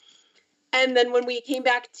And then when we came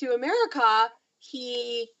back to America,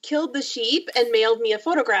 he killed the sheep and mailed me a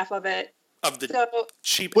photograph of it. Of the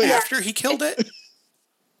sheep after he killed it?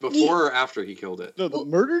 Before or after he killed it? No, the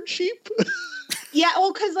murdered sheep? Yeah,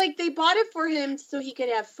 well, because they bought it for him so he could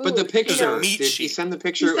have food. But the picture, meat did sheep. he send the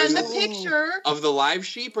picture? He sent the picture of the live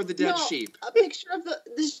sheep or the dead sheep? A picture of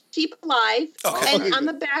the sheep alive. Okay. And on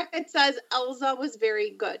the back it says Elsa was very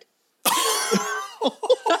good.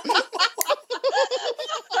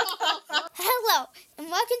 Hello, and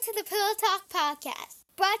welcome to the Pillow Talk Podcast,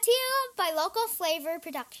 brought to you by Local Flavor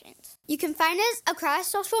Productions. You can find us across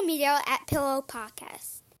social media at Pillow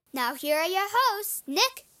Podcast. Now here are your hosts,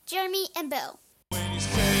 Nick, Jeremy, and Bill. When you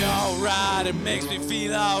say alright, it makes me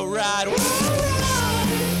feel alright.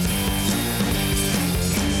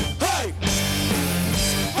 Hey!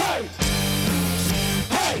 Hey!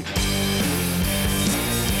 Hey!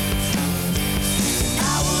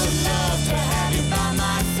 I would love to have you by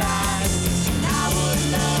my side. I would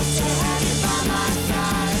love to have you by my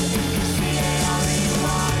side.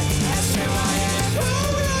 C-A-R-E-Y-S-A-Y-S.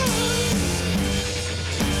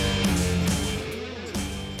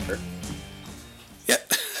 Yeah.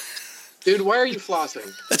 Dude, why are you flossing?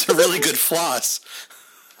 That's a really good floss.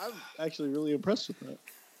 I'm actually really impressed with that.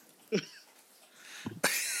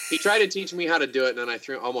 He tried to teach me how to do it, and then I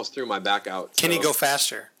almost threw my back out. Can you go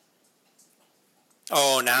faster?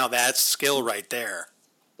 Oh, now that's skill right there.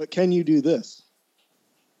 But can you do this?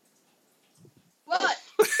 What?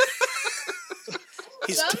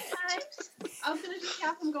 He's Sometimes I'm going to just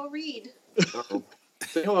have him go read. Uh-oh.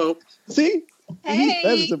 Say hello. See? Hey.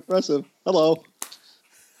 That is impressive. Hello.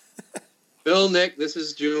 Bill, Nick, this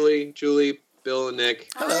is Julie, Bill, and Nick.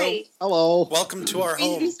 Hi. Hello. Welcome to our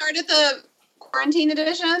home. We started the quarantine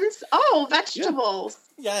editions. Oh, vegetables.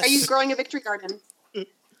 Yes. Are you growing a victory garden?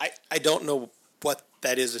 I don't know what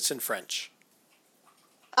that is. It's in French.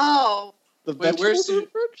 Oh. The Wait, where's vegetables in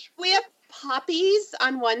French? We have poppies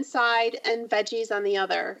on one side and veggies on the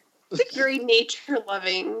other. It's a very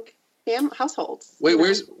nature-loving households. Wait,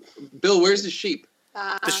 where's the sheep?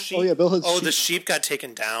 The sheep. Oh, yeah, Bill has the sheep got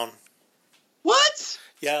taken down. What?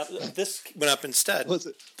 Yeah, this went up instead. Was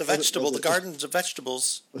it? The vegetable, the gardens of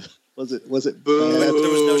vegetables. Was it? Boo. bad? There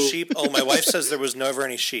was no sheep. Oh, my wife says there was never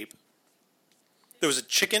any sheep. There was a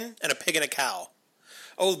chicken and a pig and a cow.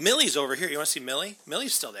 Oh, Millie's over here. You want to see Millie?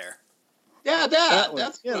 Millie's still there. Yeah, That one.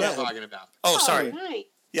 that's Yeah, what that I'm one. talking about. Oh, sorry. Right.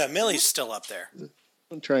 Yeah, Millie's still up there.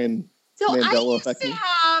 I'm trying So I Mandela used effect to me.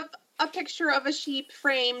 have a picture of a sheep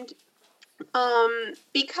framed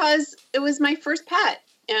because it was my first pet,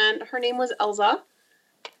 and her name was Elsa.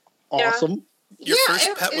 Awesome. Your first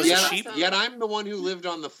pet was a awesome. sheep? Yet I'm the one who lived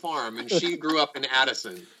on the farm, and she grew up in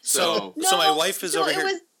Addison. So So my wife is No, over it here.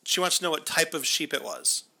 was- She wants to know what type of sheep it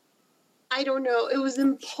was. I don't know. It was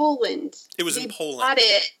in Poland. It was They in Poland. Bought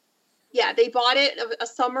it. Yeah, they bought it a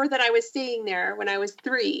summer that I was staying there when I was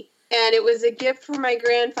 3. And it was a gift for my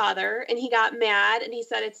grandfather. And he got mad and he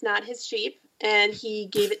said it's not his sheep. And he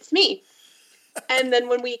gave it to me. And then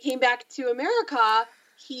when we came back to America,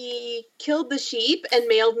 he killed the sheep and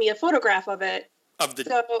mailed me a photograph of it. Of the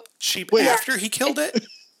So, sheep Wait. after he killed it?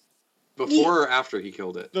 before or after he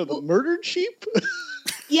killed it? No, the murdered sheep?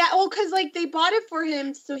 yeah, well, because they bought it for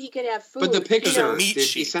him so he could have food. But the picture, you know? meat did he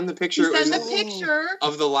sheep. send the He picture? sent the Is it picture.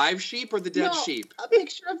 of the live sheep or the dead No, sheep? a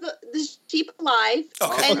picture of the sheep alive.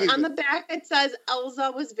 Okay. And on the back it says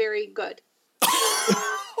Elsa was very good.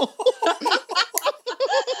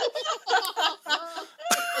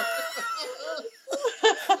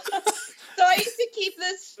 So I used to keep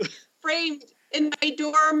this framed in my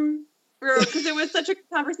dorm room because it was such a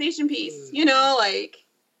conversation piece, and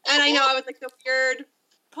I know I was like the weird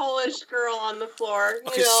Polish girl on the floor,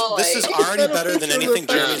 Okay, so this is already better than anything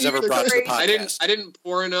Jeremy's ever brought to the podcast. I didn't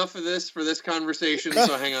pour enough of this for this conversation,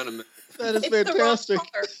 so hang on a minute. That is It's the wrong fantastic.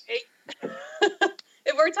 color, right?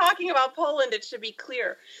 If we're talking about Poland, it should be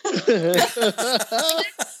clear. Good.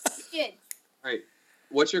 All right,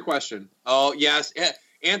 what's your question? Oh yes,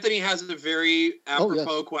 Anthony has a very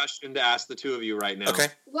apropos question to ask the two of you right now. Okay.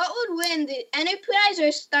 What would win, the Enterprise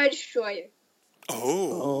or Star Destroyer?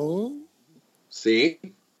 Oh. See,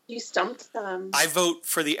 You stumped them. I vote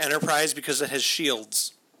for the Enterprise because it has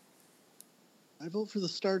shields. I vote for the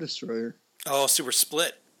Star Destroyer. Oh, so we're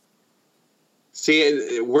split.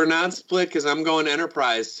 see, we're not split because I'm going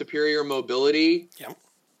Enterprise, superior mobility. Yep.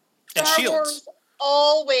 And Star shields. Wars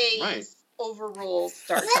always Right. overrules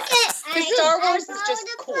Star Trek. Because Star Wars is just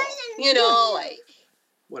cool.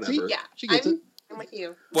 Whatever. Yeah, She gets it. I'm with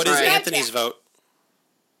you. What is All right. Anthony's vote?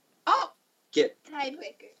 Oh, Get.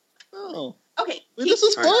 Tiebreaker. Oh. okay. Wait, this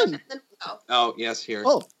is All right. fun. Then we'll go. Oh yes, here.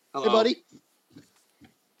 Oh, Hello. hey, buddy.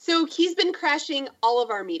 So he's been crashing all of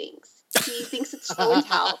our meetings. He thinks it's show and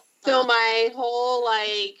tell. So my whole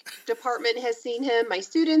department has seen him. My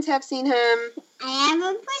students have seen him. I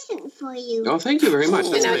have a present for you. Oh, thank you very much.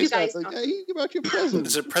 That's now you nice. guys know. Hey, give out your present.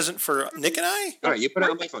 Is it a present for Nick and I? All right, you put it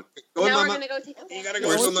on my phone. Go Now on, we're Mama. gonna go take a You picture. gotta go,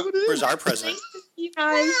 Where's, Mama. where's our present? Nice to see you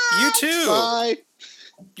guys. You too. Bye.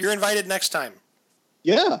 You're invited next time.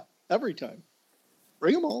 Yeah, every time.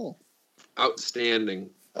 Bring them all.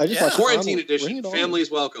 Outstanding. I just Yeah. watched Quarantine Ronald. Bring edition. it on.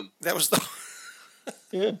 Family's welcome. That was the.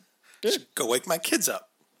 Yeah. Just go wake my kids up.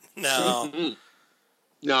 No, Mhm.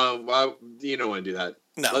 No, you don't want to do that.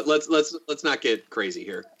 no. Let's not get crazy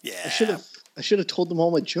here. Yeah. I should have told them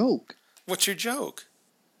all my joke. What's your joke?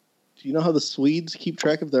 Do you know how the Swedes keep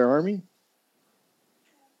track of their army?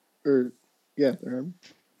 Or their army.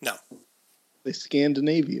 No. They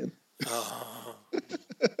Scandinavian.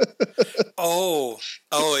 Oh,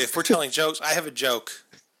 if we're telling jokes, I have a joke.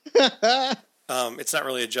 It's not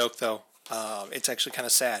really a joke though. It's actually kind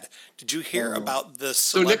of sad. Did you hear about the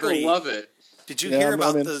So Nick celebrity? will love it. Did you Yeah, hear I'm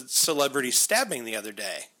about in. the celebrity stabbing the other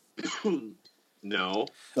day? No.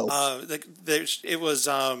 No. It was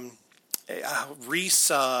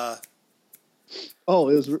Reese. Oh,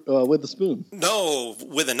 it was with the spoon. No,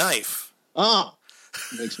 with a knife. Ah,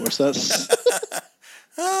 makes more sense.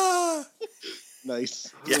 Ah.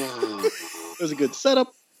 Nice. Yeah. It was a good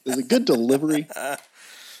setup. It was a good delivery.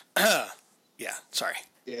 Yeah. Sorry.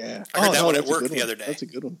 Yeah. I heard that one at that's a work good the one. other day. That's a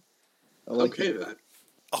good one. I like Okay, it. then.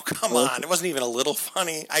 Oh, come I like on. It wasn't even a little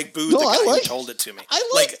funny. I booed No, the I guy who liked- told it to me. I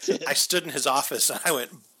liked it. I stood in his office and I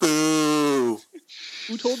went, boo.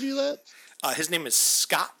 Who told you that? His name is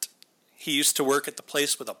Scott. He used to work at the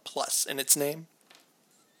place with a plus in its name.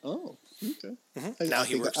 Oh, okay. Now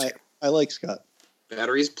he works here. I like Scott.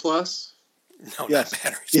 Batteries plus. No, Yes. not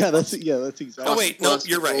batteries. Yeah, that's exactly. Oh, wait. No, Plus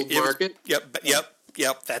you're the right. gold It was- market?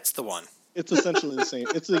 Yep. That's the one. It's essentially the same.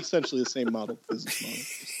 It's essentially the same model, business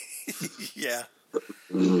model. Yeah.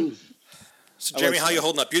 So, Jeremy, like how you Scott.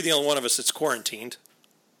 holding up? You're the only one of us that's quarantined.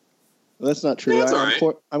 Well, that's not true. That's all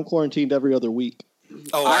right. I'm quarantined every other week.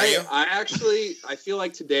 Oh, are you? I feel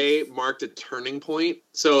like today marked a turning point.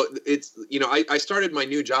 So it's, I started my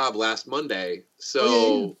new job last Monday. So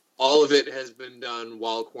Oh, yeah. all of it has been done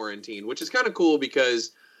while quarantined, which is kind of cool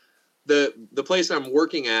because the place I'm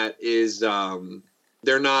working at is,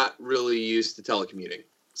 they're not really used to telecommuting.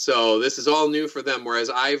 So this is all new for them. Whereas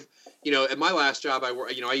I've, at my last job,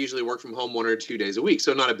 I usually work from home 1 or 2 days a week.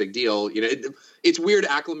 So not a big deal. It's weird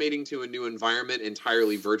acclimating to a new environment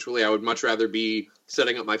entirely virtually. I would much rather be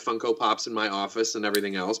setting up my Funko Pops in my office and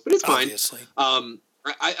everything else, but it's fine. Obviously.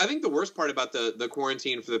 I think the worst part about the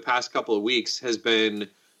quarantine for the past couple of weeks has been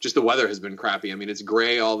just the weather has been crappy. I mean, it's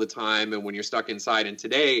gray all the time, and when you're stuck inside, and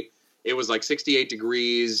today it was like 68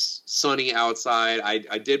 degrees, sunny outside.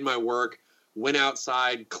 I did my work, went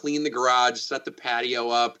outside, cleaned the garage, set the patio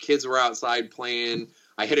up. Kids were outside playing.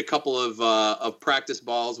 I hit a couple of practice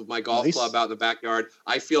balls with my golf Nice. club out in the backyard.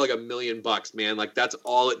 I feel like $1 million, man. Like that's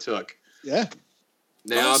all it took. Yeah.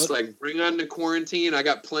 Now Nice. it's like, bring on the quarantine. I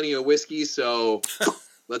got plenty of whiskey, so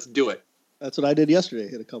let's do it. That's what I did yesterday.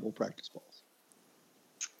 Hit a couple practice balls.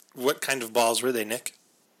 What kind of balls were they, Nick?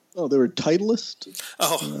 Oh, they were Titleist.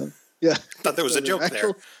 Oh, Yeah. thought there was a They were joke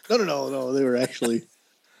there. No. They were actually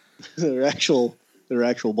they were actual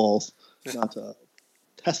balls, not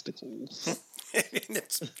testicles.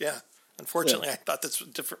 Unfortunately, I thought this was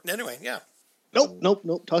different. Anyway, yeah. Nope.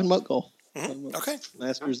 Talking about golf. Okay.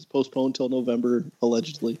 Last year's is postponed till November,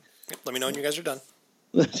 allegedly. Let me know when you guys are done.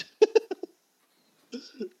 I'm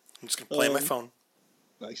just going to play on my phone.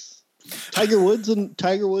 Nice. Tiger Woods and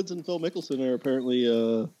Phil Mickelson are apparently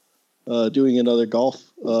doing another golf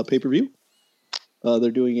pay-per-view.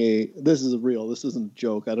 They're doing this is real. This isn't a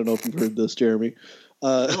joke. I don't know if you've heard this, Jeremy.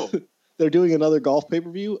 No. They're doing another golf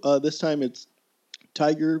pay-per-view. This time it's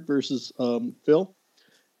Tiger versus Phil.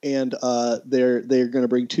 And they're going to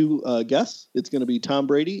bring two guests. It's going to be Tom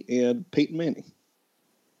Brady and Peyton Manning.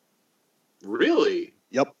 Really?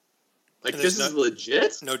 Yep. Like And this there's is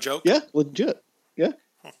legit? No joke? Yeah, legit. Yeah.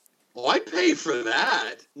 Well, I pay for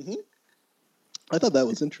that. I thought that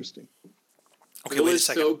was interesting. Okay, Bill wait a is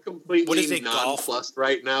second. so completely What is a golf? nonplussed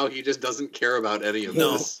right now. He just doesn't care about any of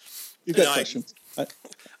No. this. You've got No, questions. I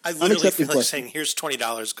literally Unaccepted feel like question. saying, here's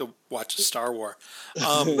 $20, go watch a Star War.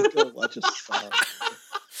 Go watch a star.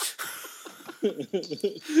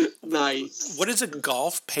 Nice. What is a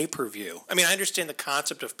golf pay-per-view? I mean, I understand the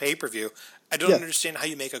concept of pay-per-view. I don't Yeah. understand how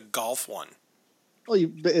you make a golf one. Well,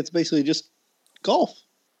 it's basically just golf,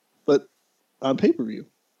 but on pay-per-view.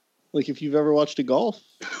 Like if you've ever watched a golf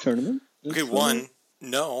tournament. Okay, it's, one,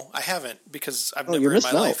 no, I haven't, because I've Oh, never you're in my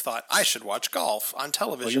missing out. life thought I should watch golf on Oh,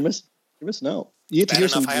 television. you're missing out. You get to Bad hear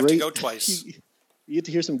enough some I have to great. go twice. You You get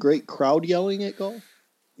to hear some great crowd yelling at golf.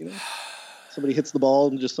 You know, somebody hits the ball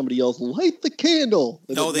and just somebody yells, "Light the candle!"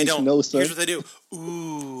 And No, it they makes don't. No Here's sense. what they do.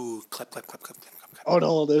 Ooh, clap, clap, clap, clap, clap, clap, clap. Oh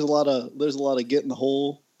no, there's a lot of get in the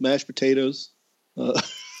hole, mashed potatoes. I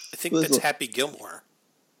think there's that's a- Happy Gilmore.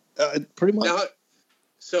 Pretty much. Now,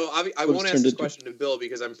 so I What won't it's ask turned this into. question to Bill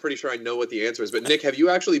because I'm pretty sure I know what the answer is. But Nick, have you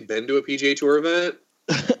actually been to a PGA Tour event?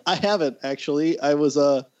 I haven't actually. I was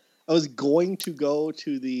going to go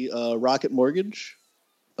to the Rocket Mortgage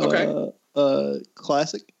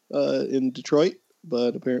Classic in Detroit,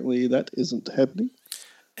 but apparently that isn't happening.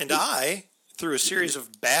 And I, through a series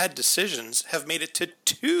of bad decisions, have made it to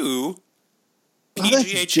 2 Oh, that's PGA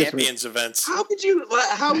different. Champions events. How could you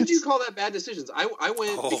call that bad decisions? I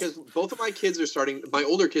went Oh. because both of my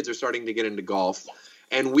older kids are starting to get into golf,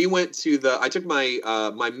 and we went to I took my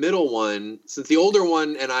my middle one, since the older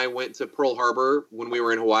one and I went to Pearl Harbor when we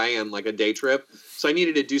were in Hawaii on like a day trip, so I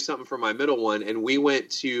needed to do something for my middle one, and we went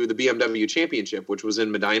to the BMW Championship, which was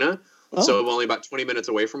in Medina, so only about 20 minutes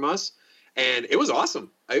away from us, and it was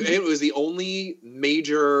awesome. It was the only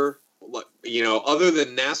major, other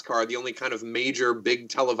than NASCAR, the only kind of major big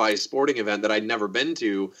televised sporting event that I'd never been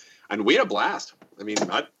to, and we had a blast. I mean,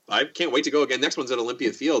 I can't wait to go again. Next one's at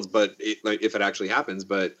Olympia Fields, but if it actually happens,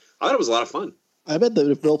 but I thought it was a lot of fun. I bet that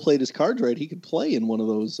if Bill played his cards right, he could play in one of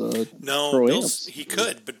those. No, Pro-Ams. he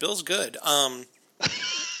could, but Bill's good.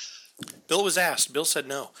 Bill was asked. Bill said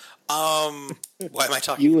no. Why am I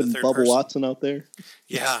talking You to and the third Bubba person? Watson out there.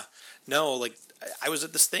 Yeah. No, like, I was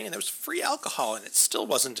at this thing and there was free alcohol and it still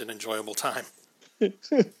wasn't an enjoyable time.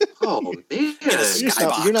 Oh man! In a You're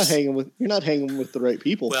skybox. not hanging with the right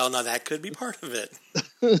people. Well, now that could be part of it.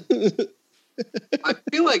 I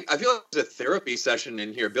feel like there's a therapy session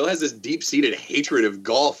in here. Bill has this deep-seated hatred of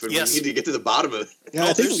golf, and Yes. we need to get to the bottom of it. yeah, no,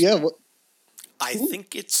 I think there's- yeah. Well, I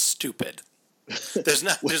think it's stupid. There's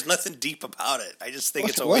nothing deep about it. I just think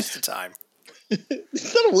it's a What? waste of time.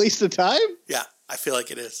 it's not a waste of time. Yeah, I feel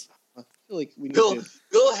like it is. I feel like we need Bill to.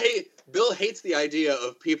 Bill hates the idea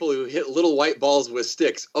of people who hit little white balls with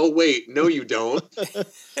sticks. Oh wait, no, you don't.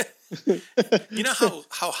 You know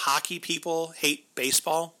how hockey people hate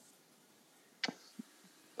baseball?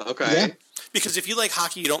 Okay. Yeah. Because if you like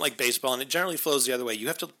hockey, you don't like baseball, and it generally flows the other way. You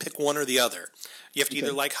have to pick one or the other. You have to either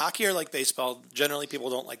Okay. like hockey or like baseball. Generally, people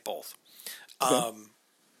don't like both. Okay.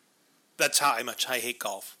 That's how much I hate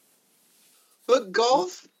golf. But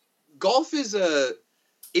golf is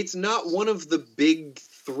it's not one of the big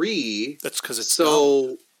three. That's because it's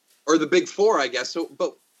dumb. Or the big four, I guess.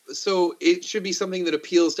 So it should be something that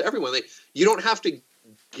appeals to everyone. Like, you don't have to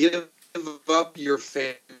give up your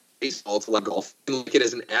fan baseball to like golf and look at it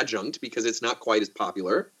as an adjunct because it's not quite as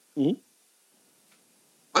popular. Mhm.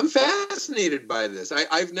 I'm fascinated by this.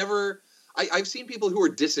 I've seen people who are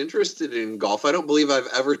disinterested in golf. I don't believe I've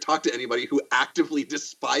ever talked to anybody who actively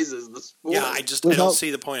despises the sport. Yeah, I don't Without-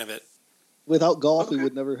 see the point of it. Without golf, we Okay.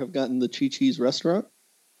 would never have gotten the Chi-Chi's restaurant.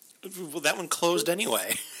 Well, that one closed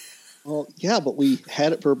anyway. Well, yeah, but we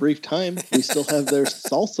had it for a brief time. We still have their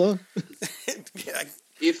salsa.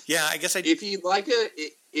 Yeah, I guess I. If you like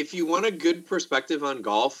if you want a good perspective on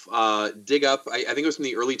golf, dig up. I think it was from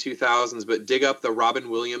the early 2000s, but dig up the Robin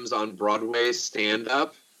Williams on Broadway stand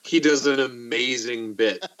up. He does an amazing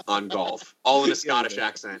bit on golf, all in a Scottish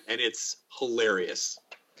accent, and it's hilarious.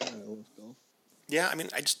 Yeah, I mean,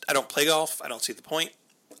 I don't play golf. I don't see the point.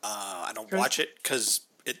 I don't watch it because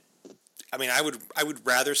it. I mean, I would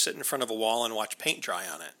rather sit in front of a wall and watch paint dry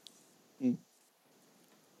on it. Mm.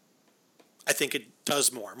 I think it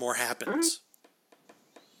does more. More happens.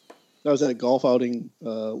 I was at a golf outing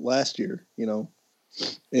last year,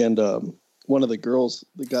 and one of the girls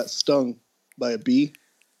that got stung by a bee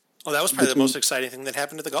Oh, that was probably the most exciting thing that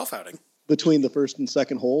happened at the golf outing. between the first and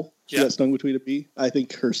second hole. She Yeah. got stung between a bee. I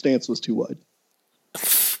think her stance was too wide.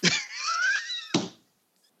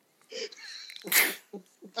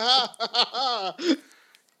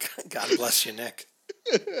 God bless you, Nick.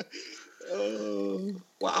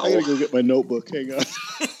 Wow. I gotta go get my notebook. Hang on.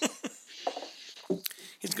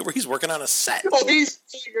 He's working on a set. Oh, he's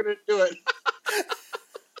really gonna do it.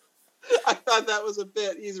 I thought that was a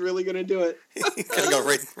bit. He's really gonna do it. He's gonna go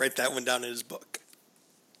write that one down in his book.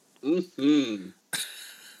 Mm-hmm.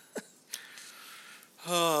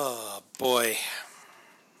 Oh boy.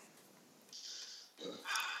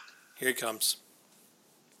 Here he comes.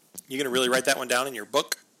 You gonna really write that one down in your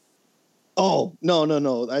book? Oh no!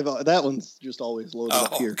 That one's just always loaded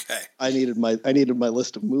up here. Okay. I needed my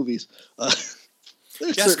list of movies.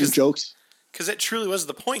 There's Yes, certain 'cause- jokes. Because it truly was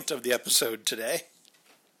the point of the episode today.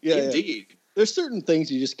 Yeah, yeah. Indeed. There's certain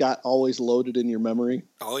things you just got always loaded in your memory.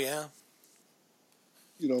 Oh yeah.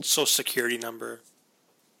 You know. Social security number.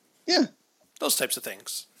 Yeah. Those types of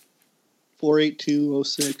things.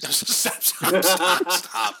 48206.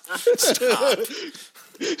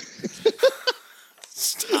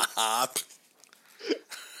 Stop.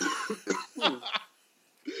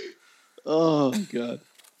 Oh, God.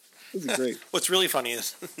 This is great. What's really funny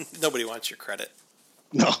is nobody wants your credit.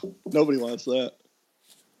 No, nobody wants that.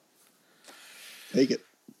 Take it.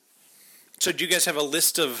 So do you guys have a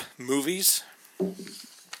list of movies?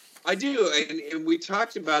 I do, and we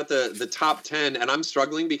talked about the top 10, and I'm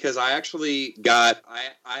struggling because I actually got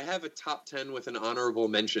I have a top 10 with an honorable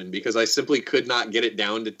mention because I simply could not get it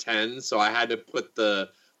down to 10, so I had to put the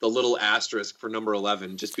little asterisk for number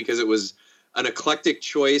 11 just because it was an eclectic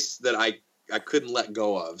choice that I couldn't let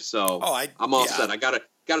go of. So I'm all set. I got it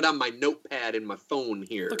on my notepad in my phone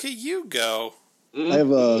here. Look at you go.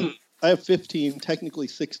 I have 15, technically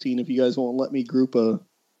 16 if you guys won't let me group a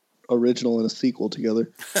original and a sequel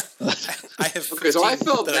together. I have okay, so I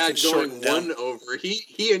felt that bad going one over.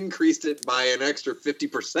 He increased it by an extra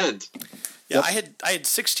 50%. Yeah, yep. I had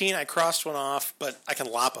 16. I crossed one off, but I can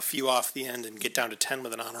lop a few off the end and get down to 10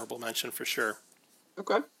 with an honorable mention for sure.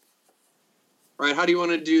 Okay. All right, how do you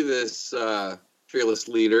want to do this, fearless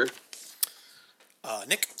leader?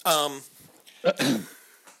 Nick? No,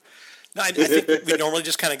 I think we normally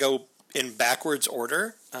just kind of go in backwards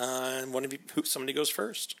order, and somebody goes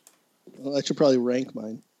first. Well, I should probably rank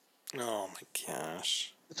mine. Oh my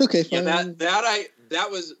gosh! It's okay. Fine. Yeah, that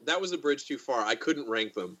was a bridge too far. I couldn't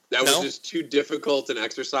rank them. That was just too difficult an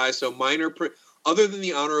exercise. So mine are other than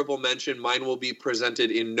the honorable mention, mine will be presented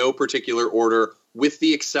in no particular order, with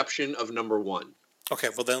the exception of number 1. Okay,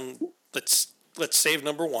 well then let's save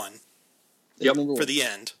number 1. Yep, for the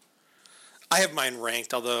end. I have mine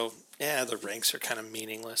ranked, although the ranks are kind of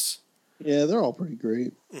meaningless. Yeah, they're all pretty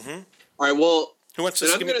great. Mm-hmm. All right, well, who wants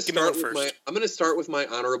to I'm going to start with my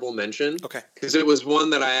honorable mention. Okay, because it was one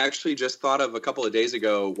that I actually just thought of a couple of days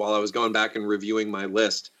ago while I was going back and reviewing my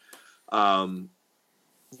list.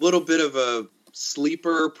 Little bit of a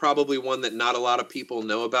sleeper, probably one that not a lot of people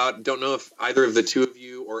know about. Don't know if either of the two of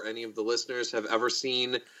you or any of the listeners have ever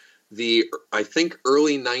seen the, I think,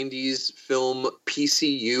 early 90s film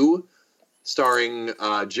PCU, starring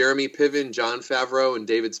Jeremy Piven, Jon Favreau, and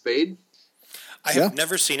David Spade. I have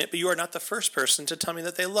never seen it, but you are not the first person to tell me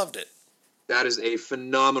that they loved it. That is a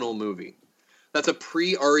phenomenal movie. That's a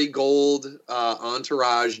pre-Ari Gold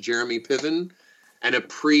entourage Jeremy Piven and a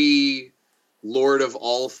pre-Lord of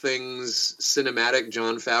all things cinematic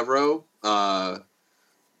Jon Favreau. I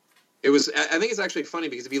think it's actually funny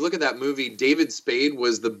because if you look at that movie, David Spade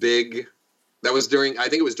was the big... I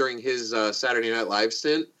think it was during his Saturday Night Live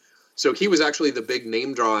stint. So he was actually the big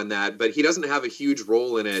name draw in that, but he doesn't have a huge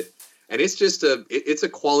role in it. And it's just a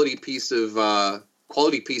quality piece of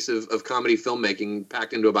comedy filmmaking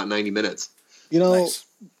packed into about 90 minutes. You know, nice.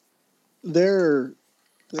 There's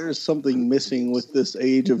something missing with this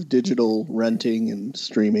age of digital renting and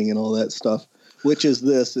streaming and all that stuff, which is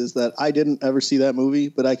that I didn't ever see that movie,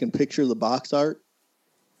 but I can picture the box art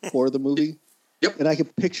for the movie. Yep. And I can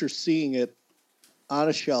picture seeing it on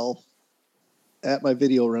a shelf at my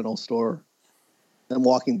video rental store and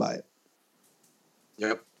walking by it.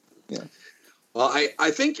 Yep. Yeah. Well, I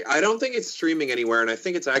don't think it's streaming anywhere, and I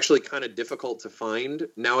think it's actually kind of difficult to find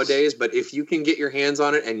nowadays. But if you can get your hands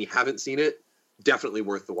on it and you haven't seen it, definitely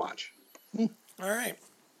worth the watch. All right.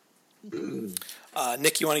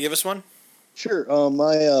 Nick, you want to give us one? Sure.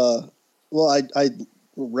 I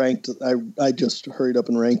ranked. I just hurried up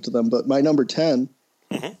and ranked them, but my number 10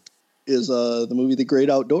 is the movie The Great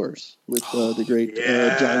Outdoors with the great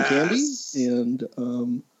John Candy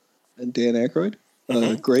and Dan Aykroyd.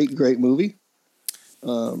 Great movie.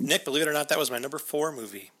 Nick, believe it or not, that was my number 4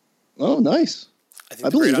 movie. Oh, nice. I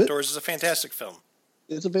think The Great Outdoors is a fantastic film.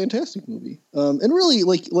 It's a fantastic movie. And really,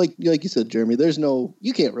 like you said, Jeremy,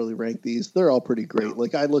 you can't really rank these. They're all pretty great.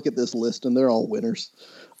 Like, I look at this list and they're all winners.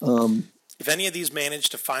 If any of these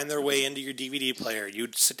managed to find their way into your DVD player,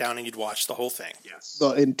 you'd sit down and you'd watch the whole thing. Yes.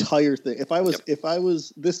 The entire thing.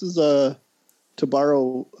 This is to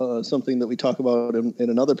borrow something that we talk about in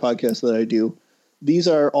another podcast that I do. These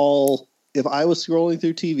are all, if I was scrolling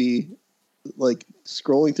through TV, like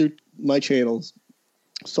scrolling through my channels,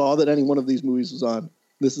 saw that any one of these movies was on,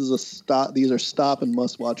 this is a stop. These are stop and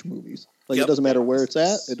must watch movies. Like, It doesn't matter where it's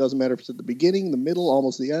at. It doesn't matter if it's at the beginning, the middle,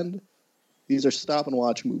 almost the end. These are stop and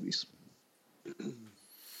watch movies.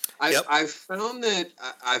 I've found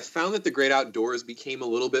that The Great Outdoors became a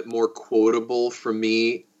little bit more quotable for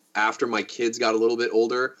me after my kids got a little bit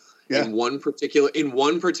older. Yeah. In one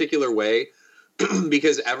particular way.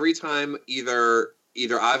 Because every time either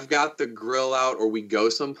I've got the grill out or we go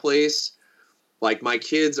someplace, like my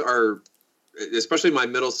kids are especially my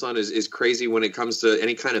middle son is crazy when it comes to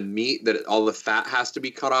any kind of meat that all the fat has to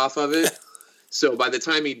be cut off of it. So by the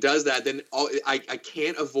time he does that, then I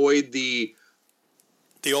can't avoid the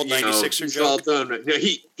old 96er joke. All done. No,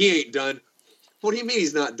 he ain't done. What do you mean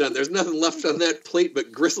he's not done? There's nothing left on that plate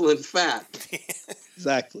but gristle and fat.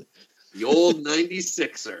 Exactly. The old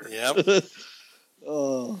 96er. Yep.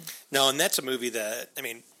 Oh. No, and that's a movie that, I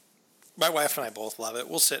mean, my wife and I both love it.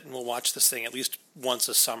 We'll sit and we'll watch this thing at least once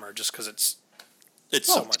a summer just because it's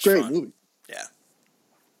so much It's a great fun. movie. Yeah.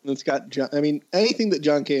 And it's got anything that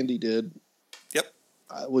John Candy did. Yep.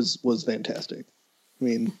 Was fantastic. I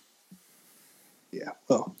mean, yeah.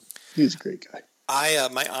 Oh, he's a great guy.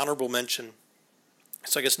 My honorable mention,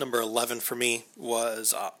 so I guess number 11 for me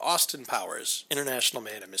was Austin Powers, International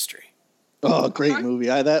Man of Mystery. Oh, great movie.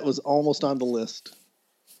 That was almost on the list.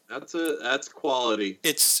 That's quality.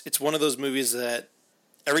 It's one of those movies that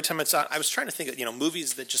every time it's on, I was trying to think of,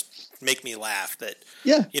 movies that just make me laugh. That,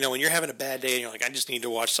 when you're having a bad day and you're like, I just need to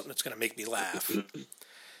watch something that's going to make me laugh.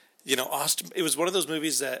 It was one of those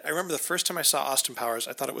movies that I remember the first time I saw Austin Powers,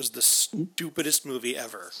 I thought it was the stupidest movie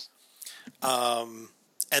ever. And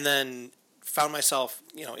then found myself,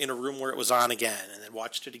 in a room where it was on again, and then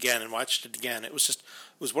watched it again and watched it again. It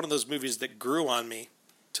was one of those movies that grew on me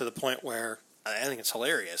to the point where I think it's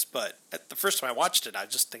hilarious. But at the first time I watched it, I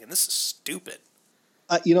was just thinking, this is stupid.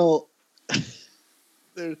 I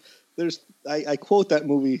quote that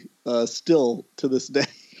movie still to this day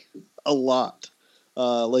a lot.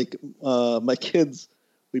 My kids,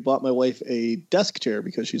 we bought my wife a desk chair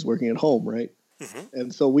because she's working at home, right? Mm-hmm.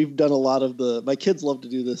 And so we've done a lot of my kids love to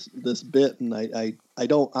do this bit, and I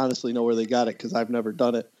don't honestly know where they got it because I've never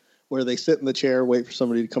done it, where they sit in the chair, wait for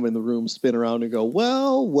somebody to come in the room, spin around and go,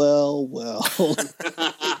 well.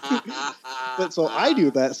 But so I do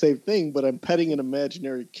that same thing, but I'm petting an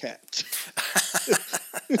imaginary cat.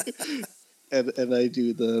 and I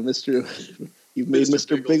do the you've made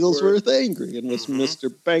Mr. Bigglesworth angry. And when Mr.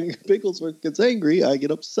 Bigglesworth gets angry, I get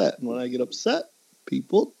upset. And when I get upset,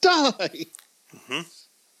 people die. Mm-hmm.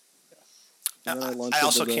 I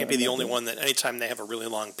also can't be the only one that anytime they have a really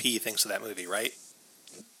long pee thinks of that movie, right?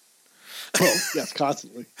 Oh, yes,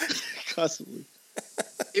 constantly. Constantly.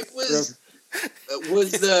 It was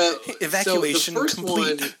the evacuation so the first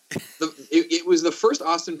complete. One. It was the first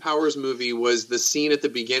Austin Powers movie. Was the scene at the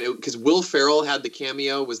beginning because Will Ferrell had the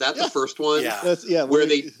cameo? Was that the first one? Yeah, where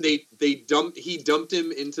he dumped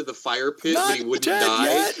him into the fire pit, but he wouldn't die.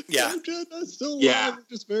 Yet. Yeah, I'm still alive,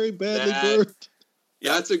 just very badly burned.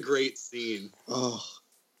 That's a great scene. Oh,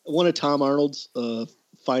 one of Tom Arnold's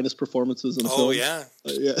finest performances in film. Oh yeah,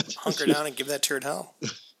 hunker down and give that turd hell.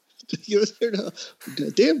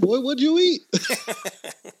 Damn boy, what'd you eat?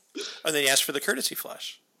 And then he asked for the courtesy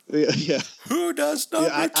flush. Yeah. Who does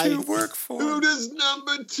number two work for? Who does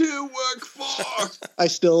number 2 work for? I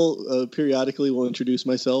still periodically will introduce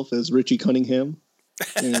myself as Richie Cunningham,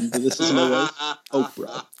 and this is my wife,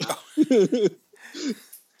 Oprah.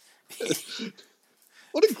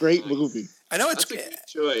 What a great movie! I know that's a good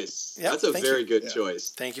choice. Yep, that's a very good choice.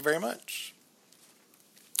 Thank you very much.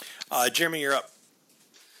 Jeremy, you're up.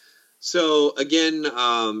 So again,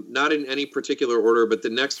 not in any particular order, but the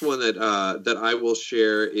next one that I will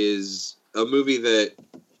share is a movie that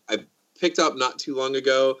I picked up not too long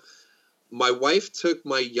ago. My wife took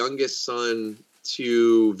my youngest son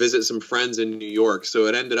to visit some friends in New York, so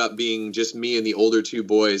it ended up being just me and the older 2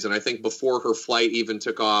 boys. And I think before her flight even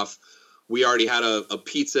took off, we already had a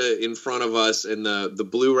pizza in front of us and the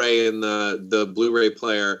Blu-ray and the Blu-ray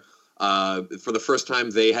player. For the first time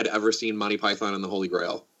they had ever seen Monty Python and the Holy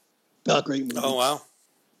Grail. Oh, great movie. Oh, wow.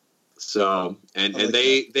 So, and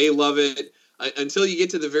they love it until you get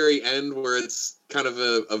to the very end where it's kind of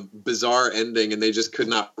a bizarre ending and they just could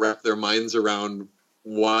not wrap their minds around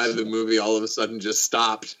why the movie all of a sudden just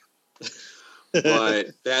stopped.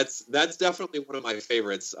 But that's definitely one of my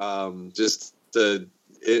favorites. Just an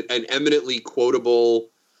eminently quotable,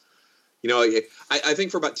 I think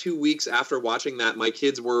for about 2 weeks after watching that, my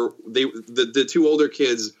kids the 2 older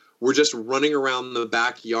kids were just running around the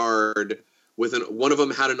backyard with one of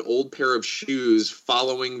them had an old pair of shoes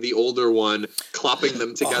following the older one, clopping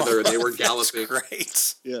them together, and they were galloping.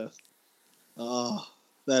 Great. Yeah. Oh,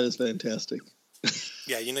 that is fantastic.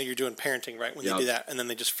 Yeah, you're doing parenting, right? When you do that, and then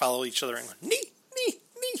they just follow each other and go,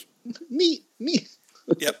 me.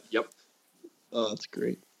 Yep. Oh, that's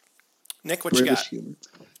great. Nick, what British you got?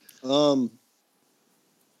 Humor.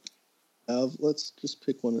 Let's just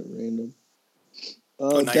pick one at random.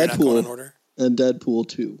 Deadpool and Deadpool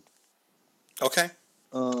 2. Okay.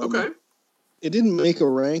 Okay. It didn't make a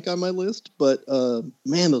rank on my list, but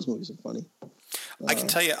man, those movies are funny. I can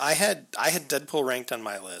tell you, I had Deadpool ranked on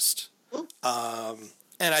my list.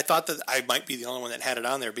 And I thought that I might be the only one that had it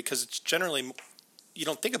on there because it's generally, you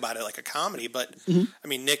don't think about it like a comedy, but I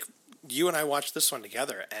mean, Nick, you and I watched this one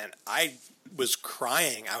together, and I was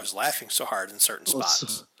crying. I was laughing so hard in certain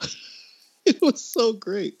spots. It was so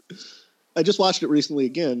great. I just watched it recently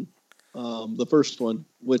again, the first one,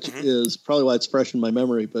 which is probably why it's fresh in my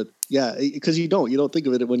memory. But yeah, because you don't think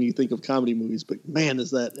of it when you think of comedy movies. But man,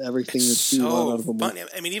 is that everything that's so out of a movie? funny.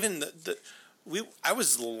 I mean, even I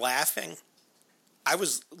was laughing. I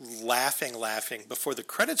was laughing before the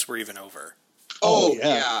credits were even over. Oh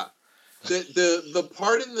yeah. The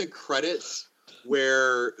part in the credits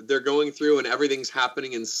where they're going through and everything's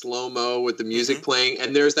happening in slow-mo with the music playing,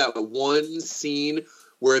 and there's that one scene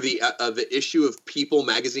where the issue of People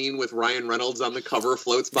magazine with Ryan Reynolds on the cover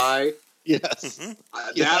floats by. Yes.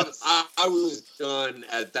 I was done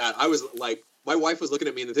at that. I was like, my wife was looking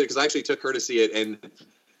at me in the theater because I actually took her to see it, and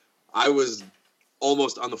I was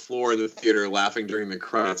almost on the floor in the theater laughing during the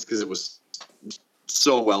credits because it was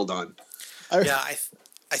so well done. Yeah,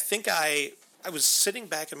 I think I was sitting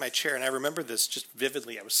back in my chair, and I remember this just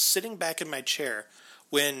vividly. I was sitting back in my chair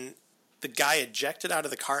when the guy ejected out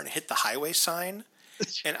of the car and hit the highway sign,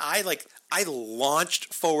 and I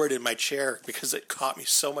launched forward in my chair because it caught me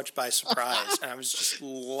so much by surprise, and I was just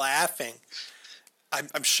laughing.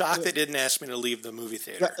 I'm shocked they didn't ask me to leave the movie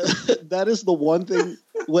theater. That is the one thing,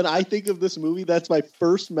 when I think of this movie, that's my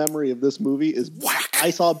first memory of this movie is Whack! I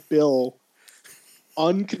saw Bill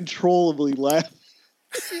uncontrollably laugh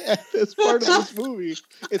at this part of this movie.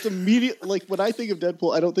 It's immediate. Like when I think of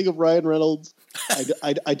Deadpool, I don't think of Ryan Reynolds.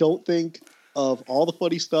 I don't think of all the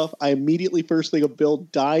funny stuff. I immediately first think of Bill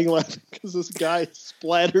dying laughing because this guy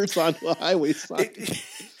splatters onto a highway sign.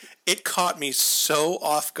 It caught me so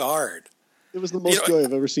off guard. It was the most joy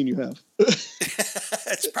I've ever seen you have.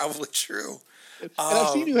 That's probably true. And I've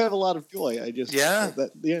seen you have a lot of joy. I just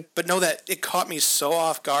But no, that it caught me so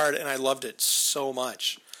off guard, and I loved it so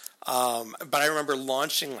much. But I remember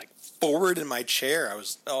launching like forward in my chair. I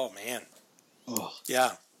was, oh man,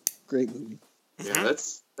 yeah, great movie. Yeah,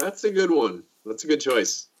 that's a good one. That's a good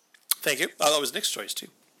choice. Thank you. Oh, that was Nick's choice too.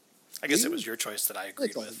 I guess it was your choice that I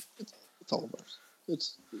agreed with. It's all of ours.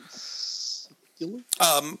 It's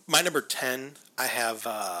my number 10, I have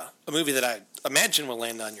a movie that I imagine will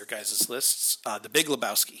land on your guys' lists, The Big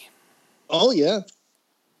Lebowski. Oh, yeah.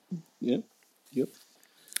 Yeah. Yep.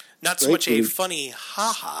 Not so much a funny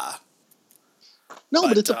ha-ha. No,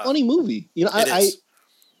 but it's a funny movie. You know, I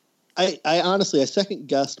honestly, I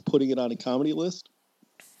second-guessed putting it on a comedy list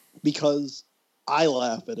because I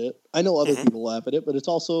laugh at it. I know other people laugh at it, but it's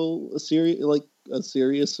also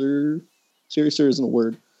seriouser isn't a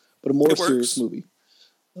word, but a more serious movie.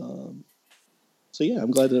 So yeah,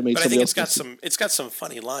 I'm glad that it made. But I think it's got some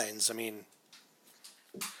funny lines. I mean,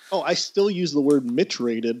 I still use the word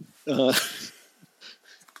Mitch-rated.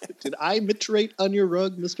 Did I Mitch-rate on your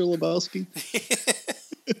rug, Mr. Lebowski?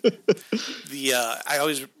 I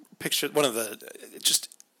always pictured one of the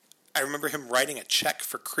I remember him writing a check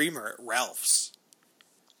for creamer at Ralph's.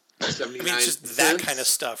 I mean, just that kind of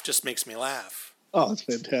stuff just makes me laugh. Oh, it's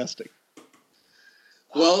fantastic.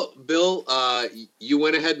 Well, Bill, you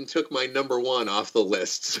went ahead and took my number one off the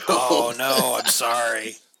list. So. Oh no, I'm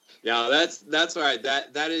sorry. Yeah, that's all right.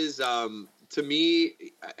 That is to me,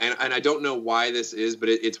 and I don't know why this is, but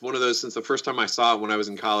it's one of those since the first time I saw it when I was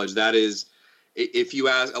in college. That is, if you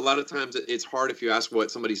ask, a lot of times it's hard if you ask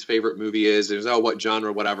what somebody's favorite movie is. There's what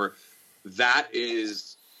genre, whatever. That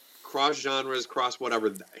is cross genres, cross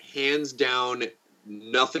whatever. Hands down,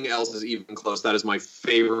 nothing else is even close. That is my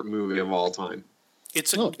favorite movie of all time.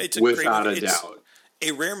 It's a without great movie. a doubt.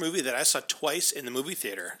 A rare movie that I saw twice in the movie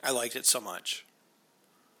theater. I liked it so much.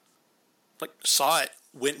 Saw it,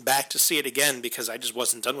 went back to see it again because I just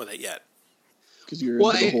wasn't done with it yet. Because you're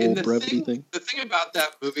into the whole brevity thing. The thing about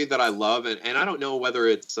that movie that I love, and I don't know whether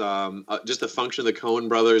it's just a function of the Coen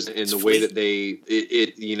brothers and the way that they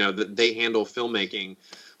handle filmmaking,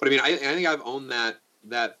 but I mean, I think I've owned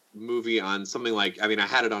that movie on something like, I mean, I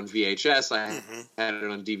had it on VHS, I had it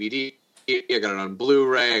on DVD. I got it on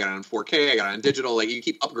Blu-ray, I got it on 4K, I got it on digital. Like, you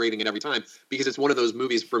keep upgrading it every time because it's one of those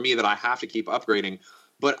movies for me that I have to keep upgrading.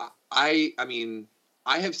 But I mean,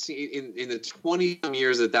 I have seen in the 20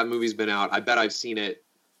 years that movie's been out, I bet I've seen it.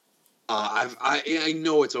 I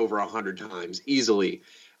know it's over 100 times easily,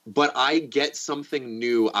 but I get something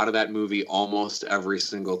new out of that movie almost every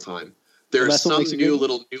single time. There's some new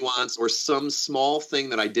little nuance or some small thing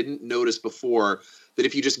that I didn't notice before that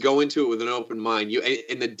if you just go into it with an open mind,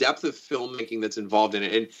 and the depth of filmmaking that's involved in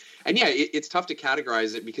it, and yeah, it's tough to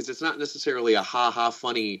categorize it because it's not necessarily a ha-ha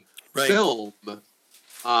funny film,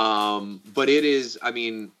 but it is. I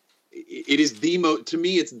mean, it is to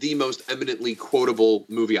me, it's the most eminently quotable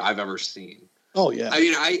movie I've ever seen. Oh yeah. I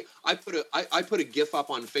mean, I put a GIF up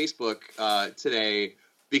on Facebook today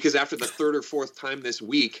because after the third or fourth time this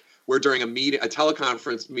week, where during a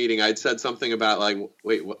teleconference meeting, I'd said something about like,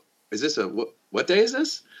 wait, what is this? What day is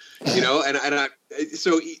this? You know,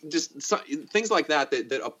 so things like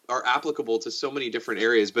that are applicable to so many different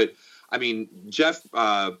areas. But I mean, Jeff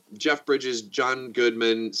Bridges, John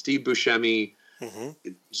Goodman, Steve Buscemi,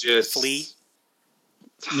 just Flea,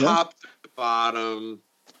 top to bottom.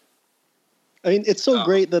 I mean, it's so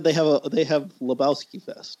great that they have Lebowski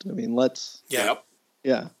Fest. I mean,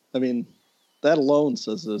 yeah. I mean, that alone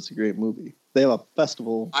says that it's a great movie. They have a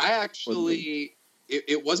festival. I actually,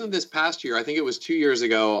 it wasn't this past year. I think it was 2 years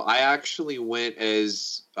ago. I actually went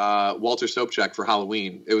as Walter Sobchak for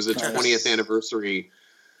Halloween. It was the 20th anniversary,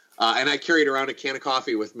 and I carried around a can of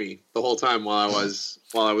coffee with me the whole time while I was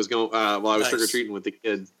trick or treating with the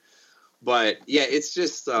kids. But yeah, it's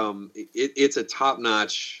just it's a top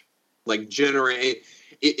notch. Like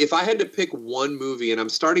if I had to pick one movie, and I'm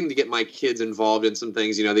starting to get my kids involved in some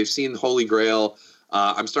things, you know, they've seen Holy Grail.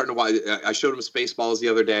 I'm starting to watch. I showed them Spaceballs the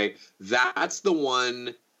other day. That's the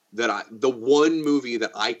one movie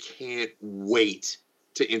that I can't wait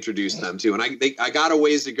to introduce them to. And I got a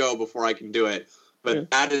ways to go before I can do it, but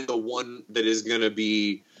that is the one that is going to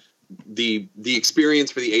be the experience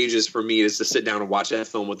for the ages for me, is to sit down and watch that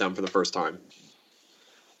film with them for the first time.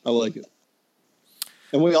 I like it.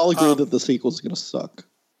 And we all agree that the sequel is going to suck.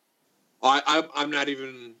 I'm not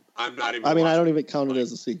even. I mean, I don't even count it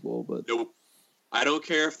as a sequel, but nope. I don't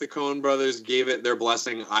care if the Coen brothers gave it their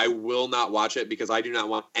blessing. I will not watch it because I do not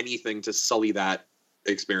want anything to sully that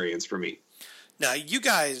experience for me. Now, you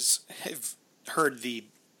guys have heard the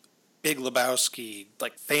Big Lebowski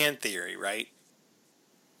fan theory, right?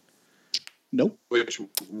 Nope. Which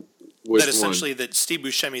that essentially that Steve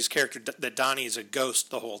Buscemi's character, that Donnie is a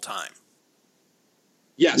ghost the whole time.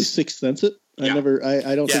 Yes. The Sixth Sense it? I don't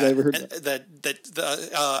think I ever heard that.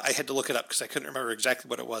 I had to look it up because I couldn't remember exactly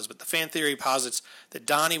what it was, but the fan theory posits that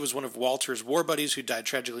Donnie was one of Walter's war buddies who died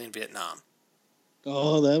tragically in Vietnam.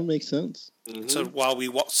 Oh, that makes sense. Mm-hmm. So while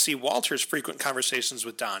we see Walter's frequent conversations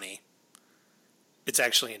with Donnie, it's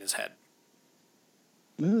actually in his head.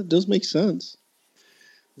 Yeah, it does make sense.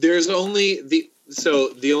 There's only the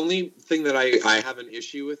only thing that I have an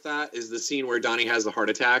issue with that is the scene where Donnie has the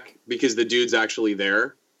heart attack, because the dude's actually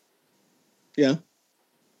there. Yeah.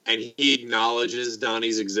 And he acknowledges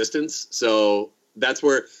Donnie's existence. So that's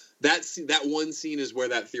where that one scene is where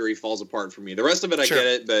that theory falls apart for me. The rest of it, I get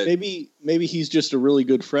it, but maybe he's just a really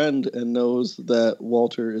good friend and knows that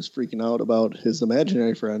Walter is freaking out about his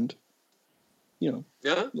imaginary friend. You know.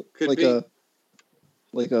 Yeah, could be.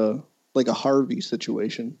 Like a Harvey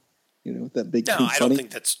situation. You know, that big. No, I don't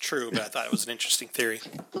think that's true, but I thought it was an interesting theory.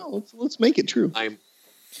 Well, let's make it true. I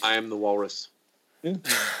am the walrus. Yeah.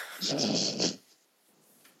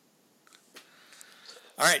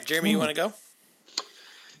 All right, Jeremy, you want to go?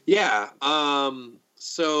 Yeah.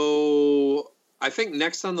 So I think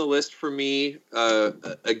next on the list for me,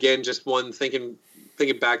 again, just one thinking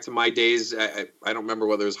back to my days. I don't remember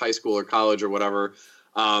whether it was high school or college or whatever.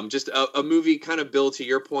 Just a movie, kind of, Bill, to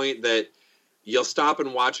your point, that you'll stop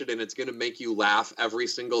and watch it and it's going to make you laugh every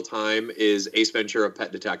single time, is Ace Ventura: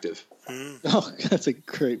 Pet Detective. Oh, that's a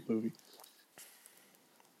great movie.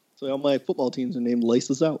 So all my football teams are named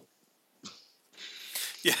Laces Out.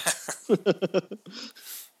 Yeah.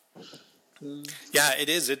 Yeah, it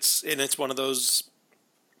is. It's one of those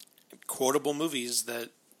quotable movies that,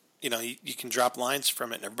 you know, you can drop lines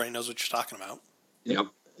from it and everybody knows what you're talking about. Yep.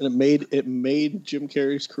 And it made Jim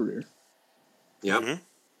Carrey's career. Yeah. Mm-hmm.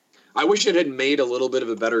 I wish it had made a little bit of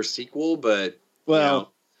a better sequel, but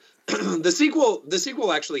well, you know, the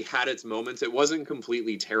sequel actually had its moments. It wasn't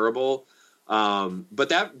completely terrible. But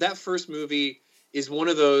that first movie is one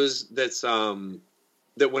of those that's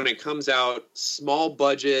that when it comes out, small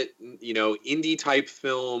budget, you know, indie type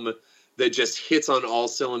film that just hits on all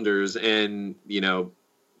cylinders, and you know,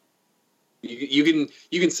 you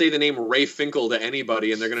can say the name Ray Finkel to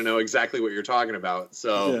anybody and they're going to know exactly what you're talking about.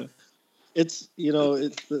 So yeah. It's, you know,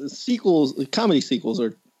 it's the sequels. The comedy sequels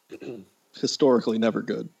are historically never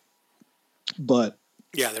good, but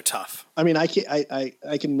yeah, they're tough. I mean, I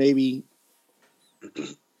can maybe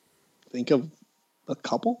think of a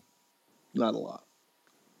couple, not a lot,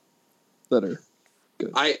 that are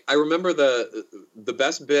good. I remember the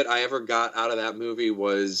best bit I ever got out of that movie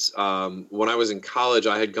was when I was in college.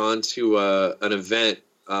 I had gone to an event.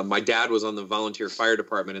 My dad was on the volunteer fire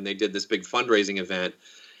department, and they did this big fundraising event.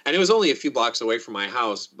 And it was only a few blocks away from my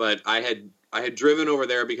house, but I had driven over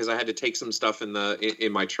there because I had to take some stuff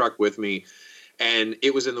in my truck with me. and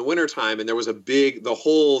it was in the wintertime, and there was the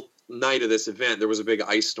whole night of this event, there was a big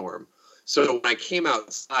ice storm. So when I came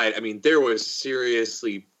outside, I mean, there was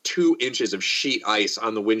seriously 2 inches of sheet ice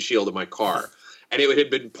on the windshield of my car. And it had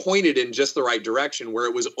been pointed in just the right direction where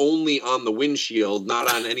it was only on the windshield,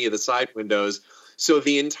 not on any of the side windows. So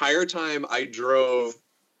the entire time I drove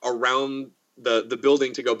around the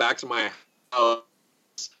building to go back to my house,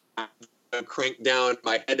 I cranked down,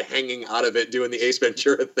 my head hanging out of it, doing the Ace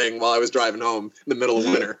Ventura thing while I was driving home in the middle of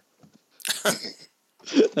winter.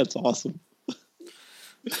 That's awesome.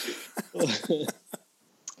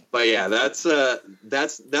 But yeah, that's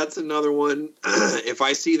another one. If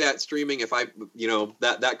I see that streaming, if I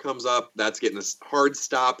that comes up, that's getting a hard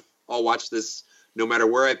stop. I'll watch this no matter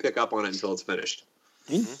where I pick up on it until it's finished.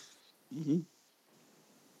 Mm-hmm. Mm-hmm.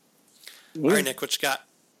 All right, Nick, what you got?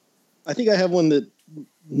 I think I have one that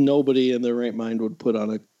nobody in their right mind would put on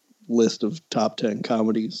a list of top 10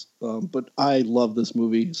 comedies. But I love this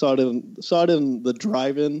movie. Saw it in the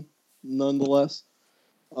drive-in, nonetheless.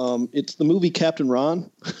 It's the movie Captain Ron.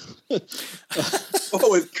 Oh,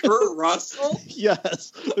 with Kurt Russell?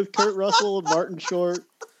 Yes, with Kurt Russell and Martin Short.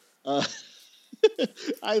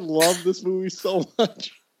 I love this movie so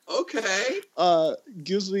much. Okay.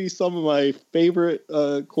 Gives me some of my favorite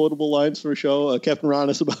quotable lines for a show. Captain Ron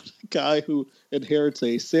is about a guy who inherits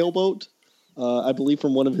a sailboat, I believe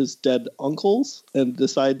from one of his dead uncles, and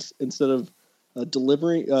decides instead of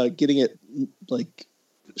getting it like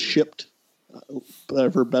shipped,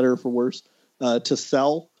 for better or for worse, to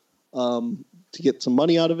sell, to get some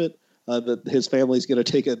money out of it, that his family's going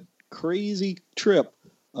to take a crazy trip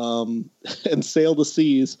and sail the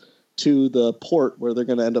seas to the port where they're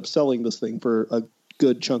going to end up selling this thing for a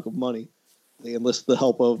good chunk of money. They enlist the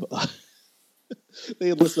help of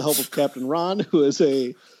Captain Ron, who is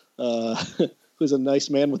a nice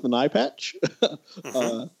man with an eye patch,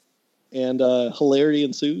 and hilarity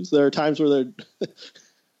ensues. There are times where they're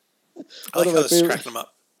I like how this is cracking them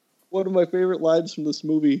up. One of my favorite lines from this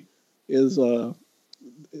movie is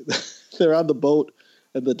they're on the boat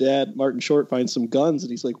and the dad, Martin Short, finds some guns and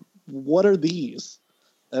he's like, "What are these?"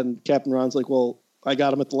 And Captain Ron's like, "Well, I got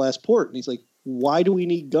them at the last port." And he's like, "Why do we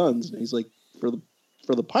need guns?" And he's like, for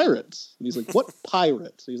the pirates." And he's like, "What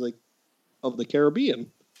pirates?" And he's like, "Of the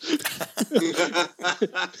Caribbean."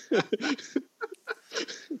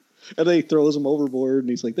 And then he throws him overboard, and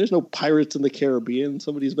he's like, "There's no pirates in the Caribbean.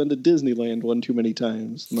 Somebody's been to Disneyland one too many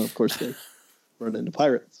times." And then, of course, they run into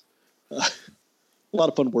pirates. A lot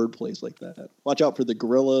of fun word plays like that. Watch out for the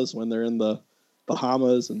gorillas when they're in the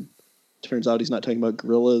Bahamas, and turns out he's not talking about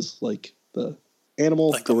gorillas like the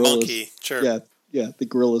animal. Like gorillas. the monkey, sure. Yeah, the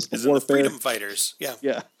gorillas. The warfare. The freedom fighters, yeah.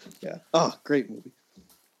 Yeah. Oh, great movie.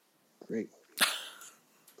 Great.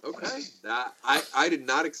 Okay, I did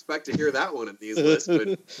not expect to hear that one in these lists,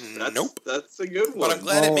 but that's a good one. But I'm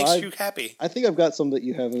glad it makes you happy. I think I've got some that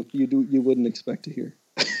you wouldn't expect to hear.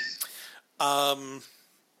 All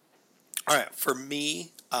right, for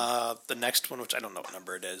me, the next one, which I don't know what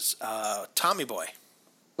number it is, Tommy Boy.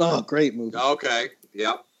 Oh, great movie. Okay,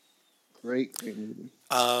 yep. Great movie.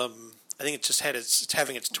 I think it's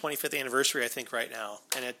having its 25th anniversary, I think, right now,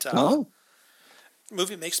 and the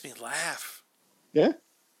movie makes me laugh. Yeah.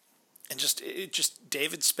 And just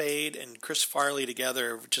David Spade and Chris Farley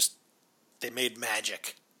together, they made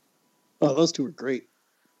magic. Oh, those two are great.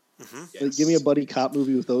 Mm-hmm. Yes. Like, give me a buddy cop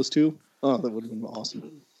movie with those two. Oh, that would have been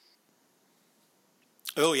awesome.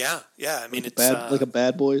 Oh yeah. I mean, it's like a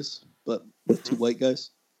Bad Boys, but with two white guys.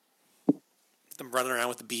 Them running around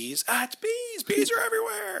with the bees. It's bees! Bees are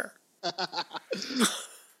everywhere.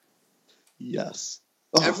 Yes.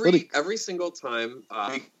 Oh, every single time.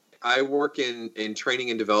 I work in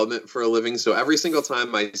training and development for a living, so every single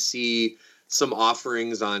time I see some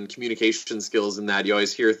offerings on communication skills and that, you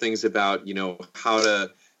always hear things about, how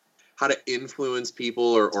to influence people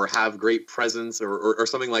or have great presence or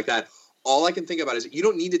something like that. All I can think about is you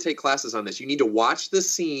don't need to take classes on this. You need to watch the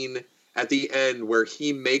scene at the end where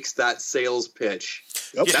he makes that sales pitch.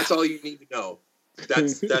 Yep. Yeah. That's all you need to know.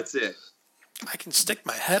 That's it. I can stick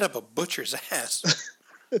my head up a butcher's ass.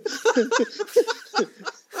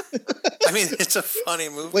 I mean, it's a funny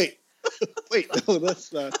movie. Wait, no,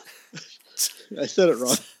 that's not. I said it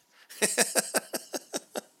wrong.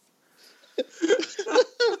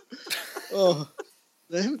 Oh,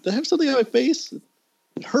 did I have something on my face?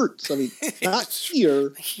 It hurts. I mean, not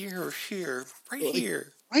here. Here, right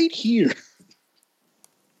here. Right here.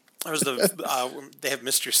 There was they have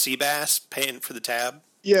Mr. Seabass paying for the tab.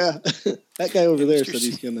 Yeah, that guy over there said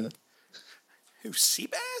he's gonna. Who,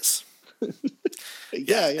 Seabass?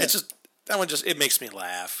 Yeah. It's just that one. It makes me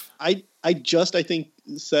laugh. I think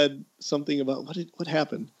said something about what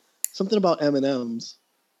happened. something about M&Ms.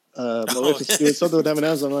 My wife was doing something with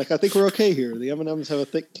M&Ms. I'm like, I think we're okay here. The M&Ms have a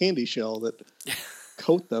thick candy shell that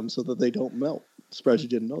coat them so that they don't melt. Surprised you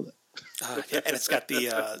didn't know that. Yeah, and it's got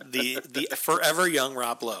the forever young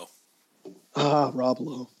Rob Lowe. Ah, Rob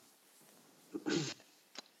Lowe.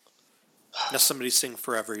 Now somebody sing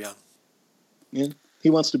 "Forever Young." Yeah, he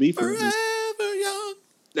wants to be forever young.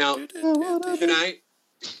 Now, can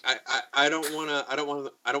I don't want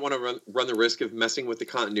to run the risk of messing with the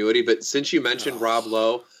continuity, but since you mentioned Rob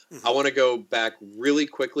Lowe, I want to go back really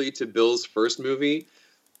quickly to Bill's first movie.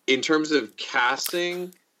 In terms of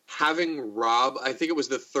casting, having Rob, I think it was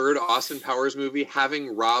the third Austin Powers movie,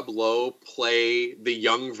 having Rob Lowe play the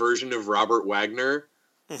young version of Robert Wagner.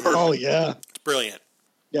 Oh, yeah. It's brilliant.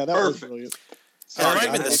 Yeah, that was brilliant. Sorry,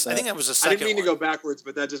 I think that was the second one. I didn't mean to go backwards,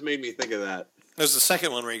 but that just made me think of that. It was the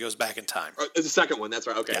second one where he goes back in time. It's the second one, that's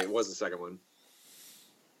right. Okay, yeah. It was the second one.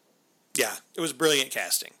 Yeah, it was brilliant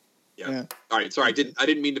casting. Yeah. All right, sorry, I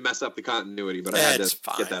didn't mean to mess up the continuity, but I had to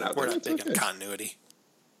get that out. We're not big on continuity.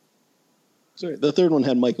 Sorry, the third one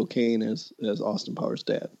had Michael Caine as Austin Powers'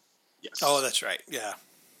 dad. Yes. Oh, that's right. Yeah.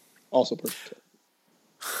 Also perfect.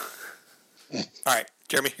 All right,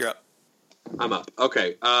 Jeremy, you're up. I'm up.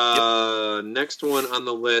 Okay. Next one on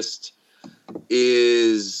the list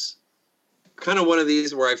is kind of one of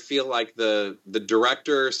these where I feel like the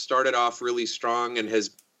director started off really strong and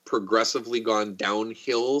has progressively gone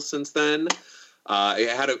downhill since then. It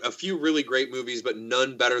had a few really great movies, but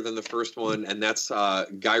none better than the first one, and that's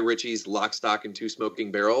Guy Ritchie's Lock, Stock, and Two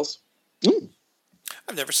Smoking Barrels. Mm.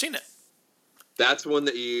 I've never seen it. That's one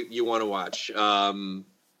that you want to watch.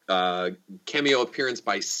 Cameo appearance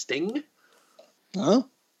by Sting. Huh?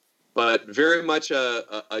 But very much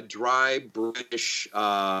a dry British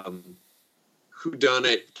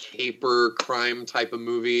whodunit caper crime type of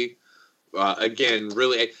movie. Again,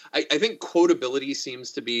 really, I think quotability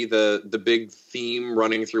seems to be the big theme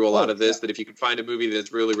running through a lot of this. Yeah. That if you can find a movie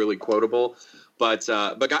that's really, really quotable, but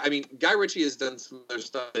I mean, Guy Ritchie has done some other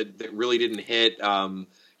stuff that really didn't hit.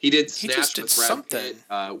 He did Snatch with Brad Pitt,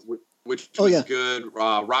 which was good.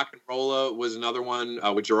 Rock and Rolla was another one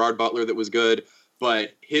with Gerard Butler that was good.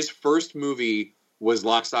 But his first movie was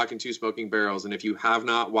Lock, Stock, and Two Smoking Barrels, and if you have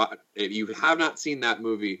not seen that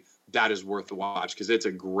movie, that is worth the watch because it's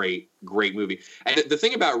a great, great movie. And the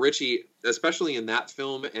thing about Ritchie, especially in that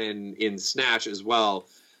film and in Snatch as well,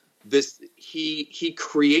 he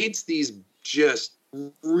creates these just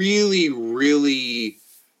really, really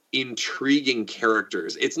intriguing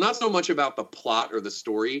characters. It's not so much about the plot or the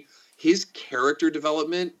story. His character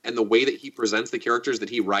development and the way that he presents the characters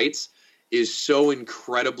that he writes is so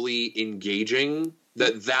incredibly engaging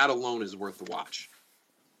that alone is worth the watch.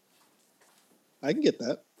 I can get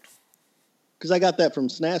that. Because I got that from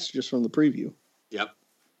Snatch just from the preview. Yep.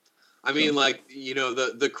 I mean, like, you know,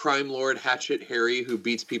 the crime lord Hatchet Harry who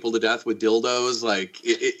beats people to death with dildos, like,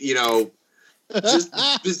 you know, just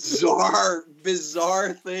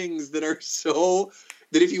bizarre things that are so,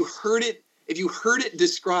 that if you heard it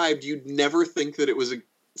described, you'd never think that it was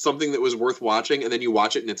something that was worth watching, and then you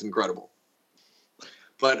watch it and it's incredible.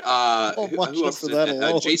 But who else is in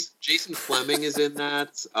that? Jason Fleming is in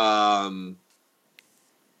that.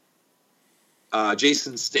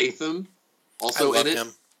 Jason Statham also in it.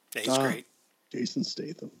 Him. Yeah, he's great. Jason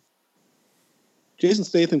Statham. Jason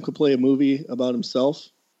Statham could play a movie about himself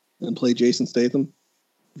and play Jason Statham.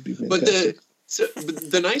 It'd be fantastic.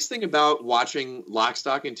 But the nice thing about watching Lock,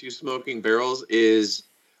 Stock, and Two Smoking Barrels is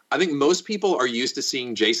I think most people are used to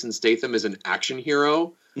seeing Jason Statham as an action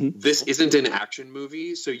hero. Mm-hmm. This isn't an action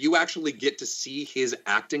movie, so you actually get to see his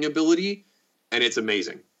acting ability, and it's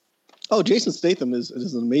amazing. Oh, Jason Statham is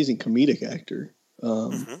an amazing comedic actor.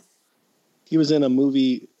 He was in a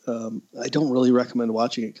movie. I don't really recommend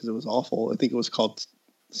watching it because it was awful. I think it was called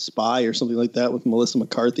Spy or something like that with Melissa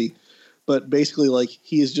McCarthy. But basically, like,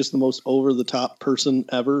 he is just the most over-the-top person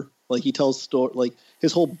ever. Like, he tells like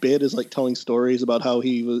his whole bit is like telling stories about how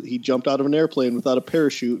he jumped out of an airplane without a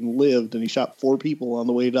parachute and lived, and he shot 4 people on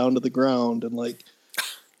the way down to the ground, and like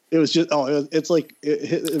it was just it's like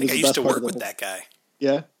it was the best. I used to work with that guy.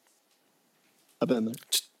 Yeah, I've been there.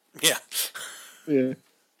 Yeah, yeah,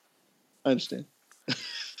 I understand.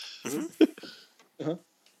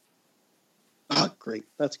 Great,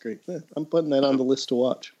 that's great. I'm putting that on the list to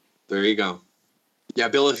watch. There you go. Yeah,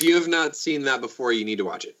 Bill, if you have not seen that before, you need to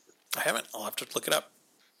watch it. I haven't. I'll have to look it up.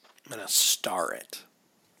 I'm going to star it.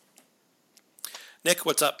 Nick,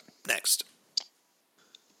 what's up next?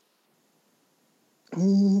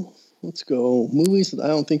 Let's go. Movies that I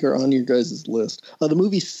don't think are on your guys' list. The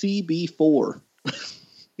movie CB4.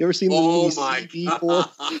 You ever seen the movie CB4?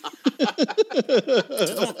 Is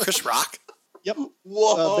it the one with Chris Rock? Yep.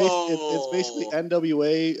 Whoa. It's basically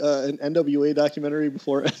NWA, an NWA documentary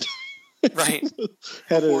before. Right.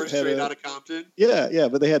 Before Straight Outta Compton. Yeah,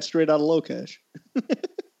 but they had Straight Outta Locash.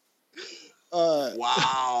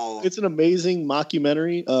 Wow. It's an amazing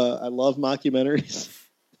mockumentary. I love mockumentaries.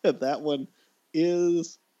 That one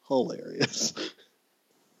is hilarious.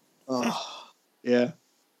 Yeah.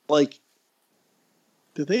 Like,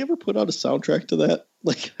 did they ever put out a soundtrack to that?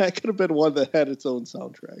 Like, that could have been one that had its own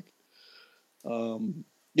soundtrack.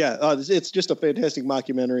 It's just a fantastic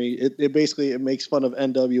mockumentary. It basically makes fun of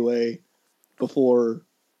NWA before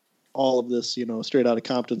all of this, Straight Outta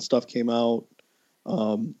Compton stuff came out.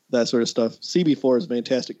 That sort of stuff. CB4 is a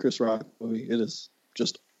fantastic Chris Rock movie. It is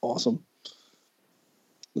just awesome.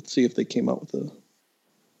 Let's see if they came out with a...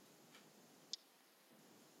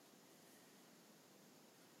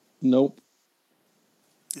 Nope.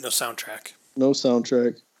 No soundtrack. No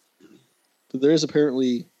soundtrack. But there is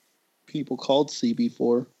apparently people called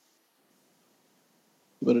CB4,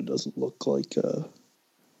 but it doesn't look like the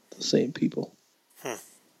same people. Yeah.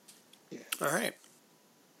 All right.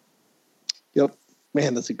 Yep.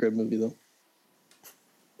 Man, that's a great movie, though.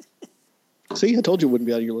 See, I told you it wouldn't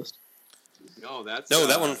be out of your list. No, that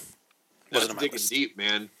one wasn't on my digging list. deep,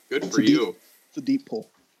 man. Good for you. It's a deep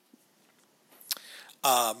pull.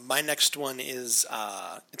 My next one is,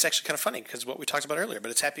 it's actually kind of funny because what we talked about earlier,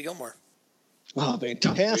 but it's Happy Gilmore. Oh,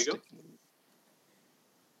 fantastic.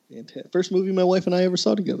 First movie my wife and I ever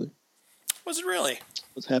saw together. Was it really?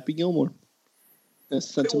 Was Happy Gilmore.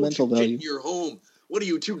 That's Why sentimental won't you value. get in your home? What are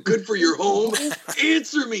you, too good for your home?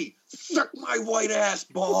 Answer me! Suck my white ass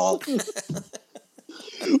ball!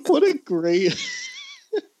 What a great...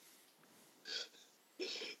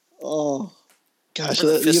 Oh, gosh. For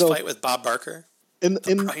the fist fight with Bob Barker?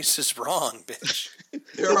 The price is wrong, bitch.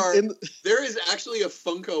 There is actually a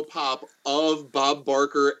Funko Pop of Bob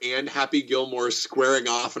Barker and Happy Gilmore squaring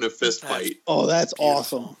off in a fist fight. Oh, that's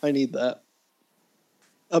awesome. I need that.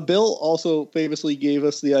 Bill also famously gave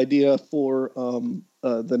us the idea for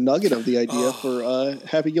the nugget of the idea for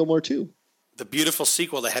Happy Gilmore 2. The beautiful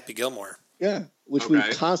sequel to Happy Gilmore. Yeah, which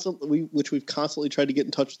we've constantly tried to get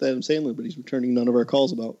in touch with Adam Sandler, but he's returning none of our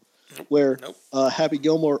calls about. Where Happy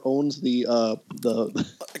Gilmore owns the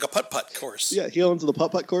like a putt-putt course. Yeah, he owns the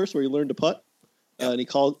putt-putt course where you learn to putt, and he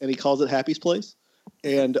calls it Happy's Place,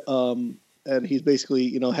 and he's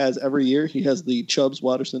basically has every year he has the Chubbs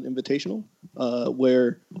Watterson Invitational,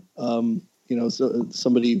 where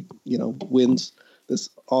somebody wins this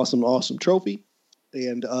awesome trophy,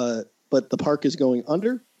 and but the park is going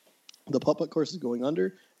under, the putt-putt course is going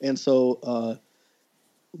under, and so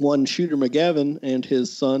one Shooter McGavin and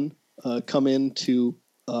his son come in to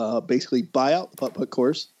basically buy out the putt-putt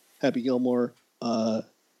course. Happy Gilmore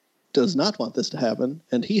does not want this to happen,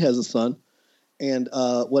 and he has a son. And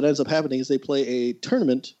what ends up happening is they play a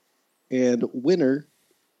tournament, and winner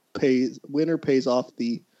pays off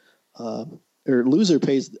the or loser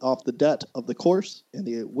pays off the debt of the course, and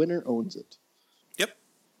the winner owns it. Yep.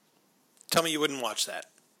 Tell me you wouldn't watch that.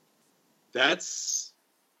 That's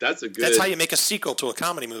a good. That's how you make a sequel to a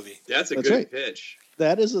comedy movie. That's a good pitch.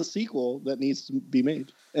 That is a sequel that needs to be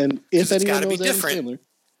made, and if anyone knows Adam Sandler,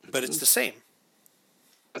 but it's the same.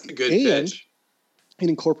 That's a good pitch. It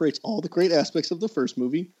incorporates all the great aspects of the first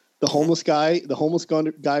movie. The homeless guy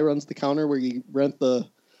runs the counter where you rent the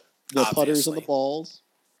putters and the balls.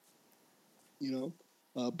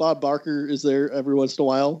 Bob Barker is there every once in a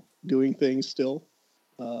while doing things still.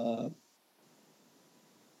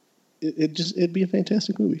 It'd be a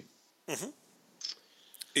fantastic movie. Mm-hmm.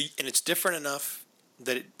 And it's different enough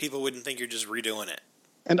that people wouldn't think you're just redoing it.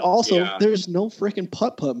 And also, there's no freaking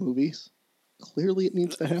putt-putt movies. Clearly, it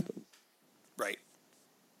needs to happen. Right.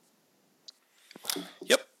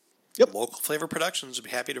 Yep. Local Flavor Productions would be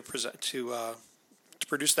happy to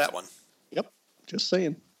produce that one. Yep. Just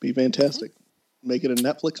saying. Be fantastic. Mm-hmm. Make it a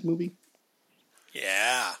Netflix movie.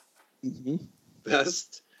 Yeah. Mm-hmm.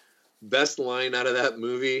 Best line out of that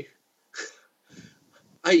movie.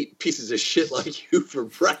 I eat pieces of shit like you for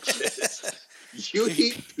breakfast. You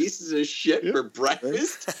eat pieces of shit for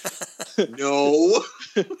breakfast? Right? No.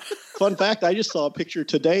 Fun fact, I just saw a picture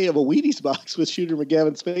today of a Wheaties box with Shooter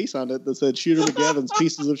McGavin's face on it that said Shooter McGavin's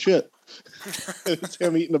pieces of shit. It's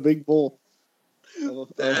him eating a big bowl.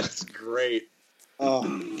 That's great. Oh,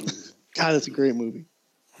 God, that's a great movie.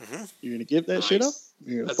 Mm-hmm. You're going to give that shit up?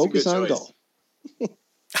 You're going to focus on golf.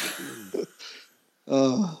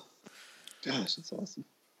 Oh, gosh, that's awesome.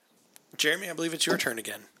 Jeremy, I believe it's your turn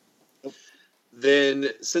again.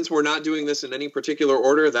 Then, since we're not doing this in any particular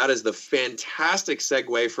order, that is the fantastic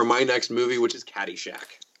segue for my next movie, which is Caddyshack.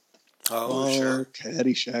 Oh, sure.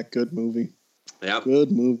 Caddyshack, good movie. Yeah, good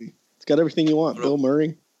movie. It's got everything you want. Bill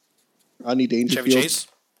Murray, Rodney Dangerfield, Chevy Chase.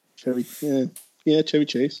 Chevy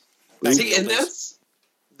Chase. See, and that's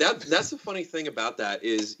the funny thing about that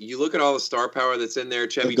is you look at all the star power that's in there: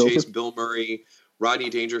 Chevy Chase, Bill Murray, Rodney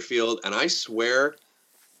Dangerfield, and I swear,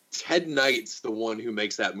 Ted Knight's the one who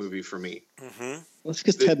makes that movie for me. Mm-hmm. That's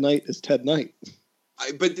because Ted Knight is Ted Knight.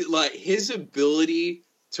 But like his ability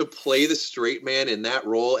to play the straight man in that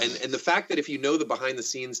role, and the fact that if you know the behind the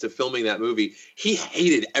scenes to filming that movie, he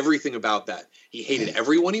hated everything about that. He hated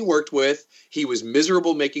everyone he worked with. He was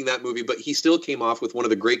miserable making that movie, but he still came off with one of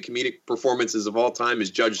the great comedic performances of all time as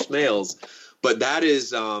Judge Smales. But that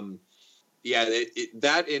is, that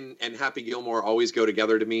and Happy Gilmore always go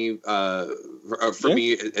together to me for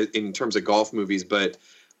me in terms of golf movies. But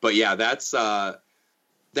yeah, that's.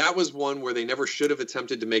 That was one where they never should have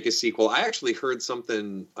attempted to make a sequel. I actually heard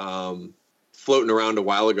something floating around a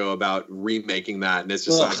while ago about remaking that, and it's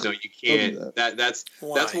just like, no, you can't. That's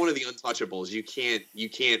one of the untouchables. You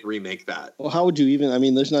can't remake that. Well, how would you even? I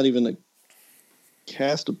mean, there's not even a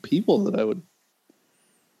cast of people that I would.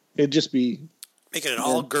 It'd just be making an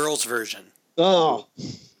all girls version. Oh,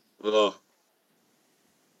 ugh.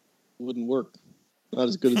 Wouldn't work. Not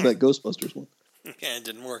as good as that Ghostbusters one. Yeah, it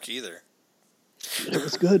didn't work either. It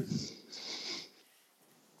was good.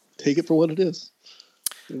 Take it for what it is.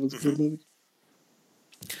 It was a good movie.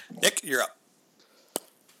 Nick, you're up.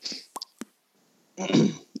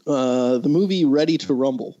 The movie Ready to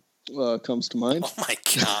Rumble comes to mind. Oh my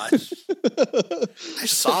gosh. I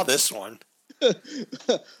saw this one.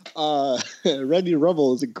 Ready to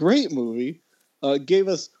Rumble is a great movie. Gave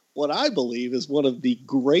us what I believe is one of the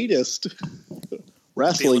greatest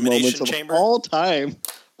wrestling moments of all time.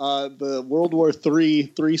 The World War III,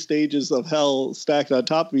 3 stages of hell stacked on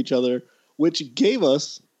top of each other, which gave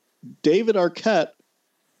us David Arquette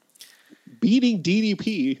beating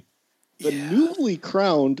DDP, the newly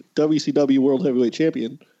crowned WCW World Heavyweight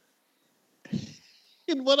Champion,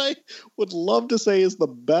 in what I would love to say is the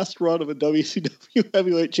best run of a WCW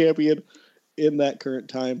Heavyweight Champion in that current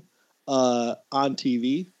time on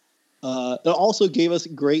TV. It also gave us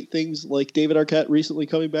great things like David Arquette recently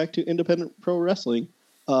coming back to independent pro wrestling.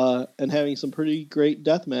 And having some pretty great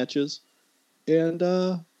death matches. And,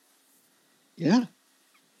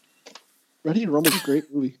 Ready to Rumble is a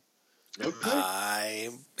great movie. Okay. I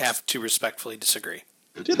have to respectfully disagree.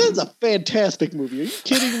 Dude, that's a fantastic movie. Are you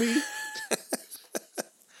kidding me?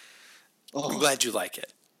 I'm glad you like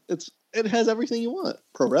it. It has everything you want.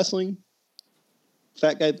 Pro wrestling.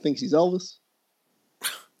 Fat guy thinks he's Elvis.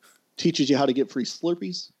 Teaches you how to get free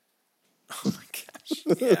Slurpees. Oh my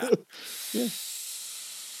gosh. Yeah. Yeah.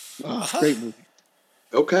 Great movie.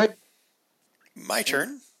 Okay. My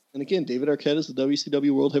turn. And again, David Arquette is the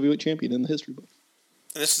WCW World Heavyweight Champion in the history book.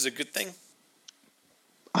 And this is a good thing?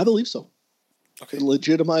 I believe so. Okay. It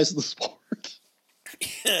legitimized the sport.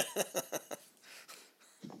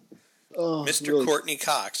 Mr. Really. Courtney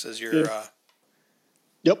Cox as your...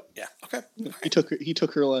 Yep. Yeah, okay. He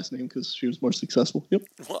took her last name because she was more successful. Yep.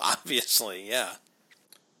 Well, obviously, yeah.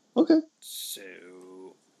 Okay. So...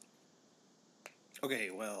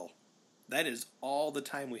 Okay, well, that is all the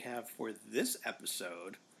time we have for this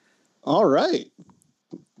episode. All right.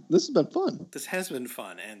 This has been fun. This has been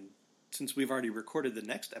fun, and since we've already recorded the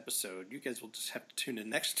next episode, you guys will just have to tune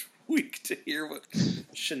in next week to hear what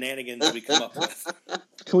shenanigans we come up with.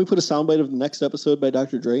 Can we put a soundbite of the next episode by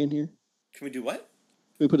Dr. Dre in here? Can we do what?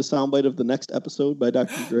 Can we put a soundbite of the next episode by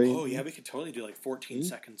Dr. Dre? Oh, yeah, we could totally do like 14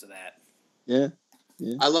 seconds of that. Yeah.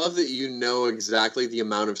 Yeah. I love that you know exactly the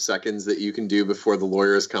amount of seconds that you can do before the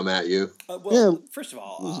lawyers come at you. First of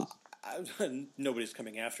all, nobody's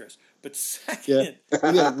coming after us. But second, we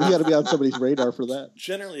got to be on somebody's radar for that.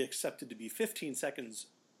 Generally accepted to be 15 seconds,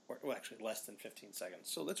 or actually less than 15 seconds.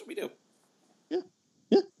 So that's what we do.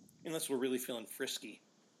 Yeah. Unless we're really feeling frisky.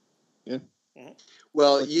 Yeah. Mm-hmm.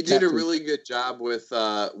 Well, you did a really good job with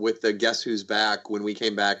the Guess Who's Back when we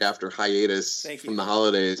came back after hiatus from the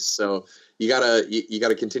holidays. So you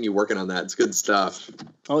gotta continue working on that. It's good stuff.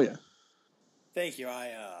 Oh yeah. Thank you.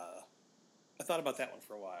 I thought about that one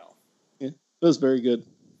for a while. Yeah, it was very good.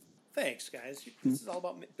 Thanks, guys. This is all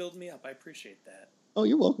about building me up. I appreciate that. Oh,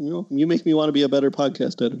 you're welcome. You're welcome. You make me want to be a better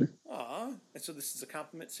podcast editor. Aw. And so this is a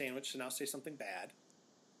compliment sandwich, so now say something bad.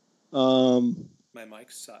 My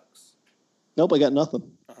mic sucks. Nope, I got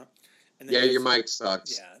nothing. Uh-huh. Yeah, your mic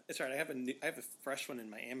sucks. Yeah, it's all right. I have a fresh one in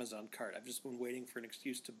my Amazon cart. I've just been waiting for an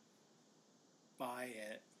excuse to buy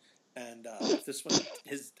it. And this one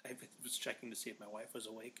I was checking to see if my wife was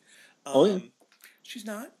awake. She's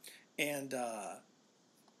not. And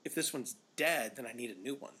if this one's dead, then I need a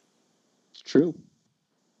new one. It's true.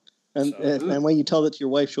 And, So- and when you tell that to your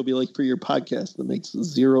wife, she'll be like, for your podcast, that makes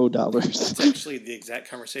 $0. It's actually the exact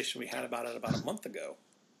conversation we had about it about a month ago.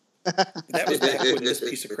 That was back when this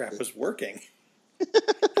piece of crap was working.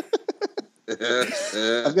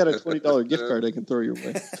 I've got a $20 gift card I can throw your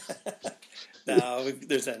way. Now,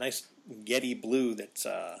 there's a nice Yeti Blue that's...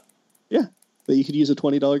 Yeah, that you could use a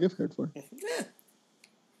 $20 gift card for.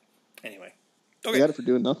 Anyway. I Okay. got it for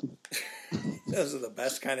doing nothing. Those are the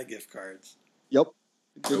best kind of gift cards. Yep.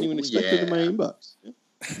 Didn't even expect it in my inbox. Yeah.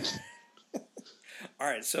 All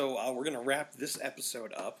right, so we're going to wrap this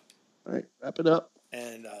episode up. All right, wrap it up.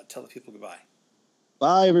 And tell the people goodbye.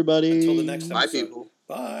 Bye, everybody. Until the next Bye, episode. people.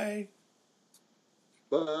 Bye.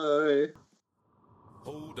 Bye.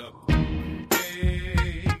 Hold up.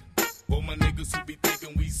 Hey, for my niggas who be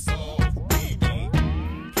thinking we soft, we don't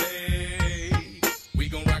play. We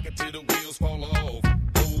gon' rock it till the wheels fall off.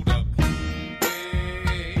 Hold up.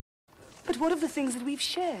 Hey. But what of the things that we've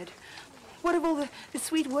shared? What of all the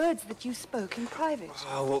sweet words that you spoke in private?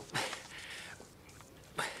 Oh,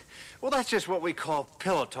 well, that's just what we call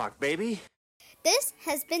pillow talk, baby. This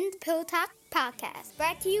has been the Pillow Talk Podcast,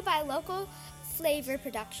 brought to you by Local Flavor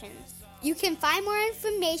Productions. You can find more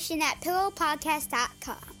information at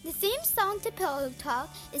pillowpodcast.com. The theme song to Pillow Talk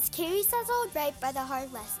is Carrie Says All Right by The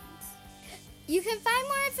Hard Lessons. You can find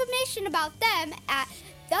more information about them at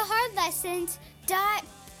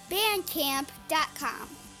thehardlessons.bandcamp.com.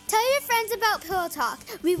 Tell your friends about Pillow Talk.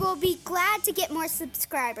 We will be glad to get more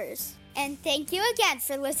subscribers. And thank you again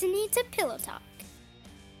for listening to Pillow Talk.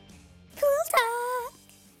 Pillow Talk.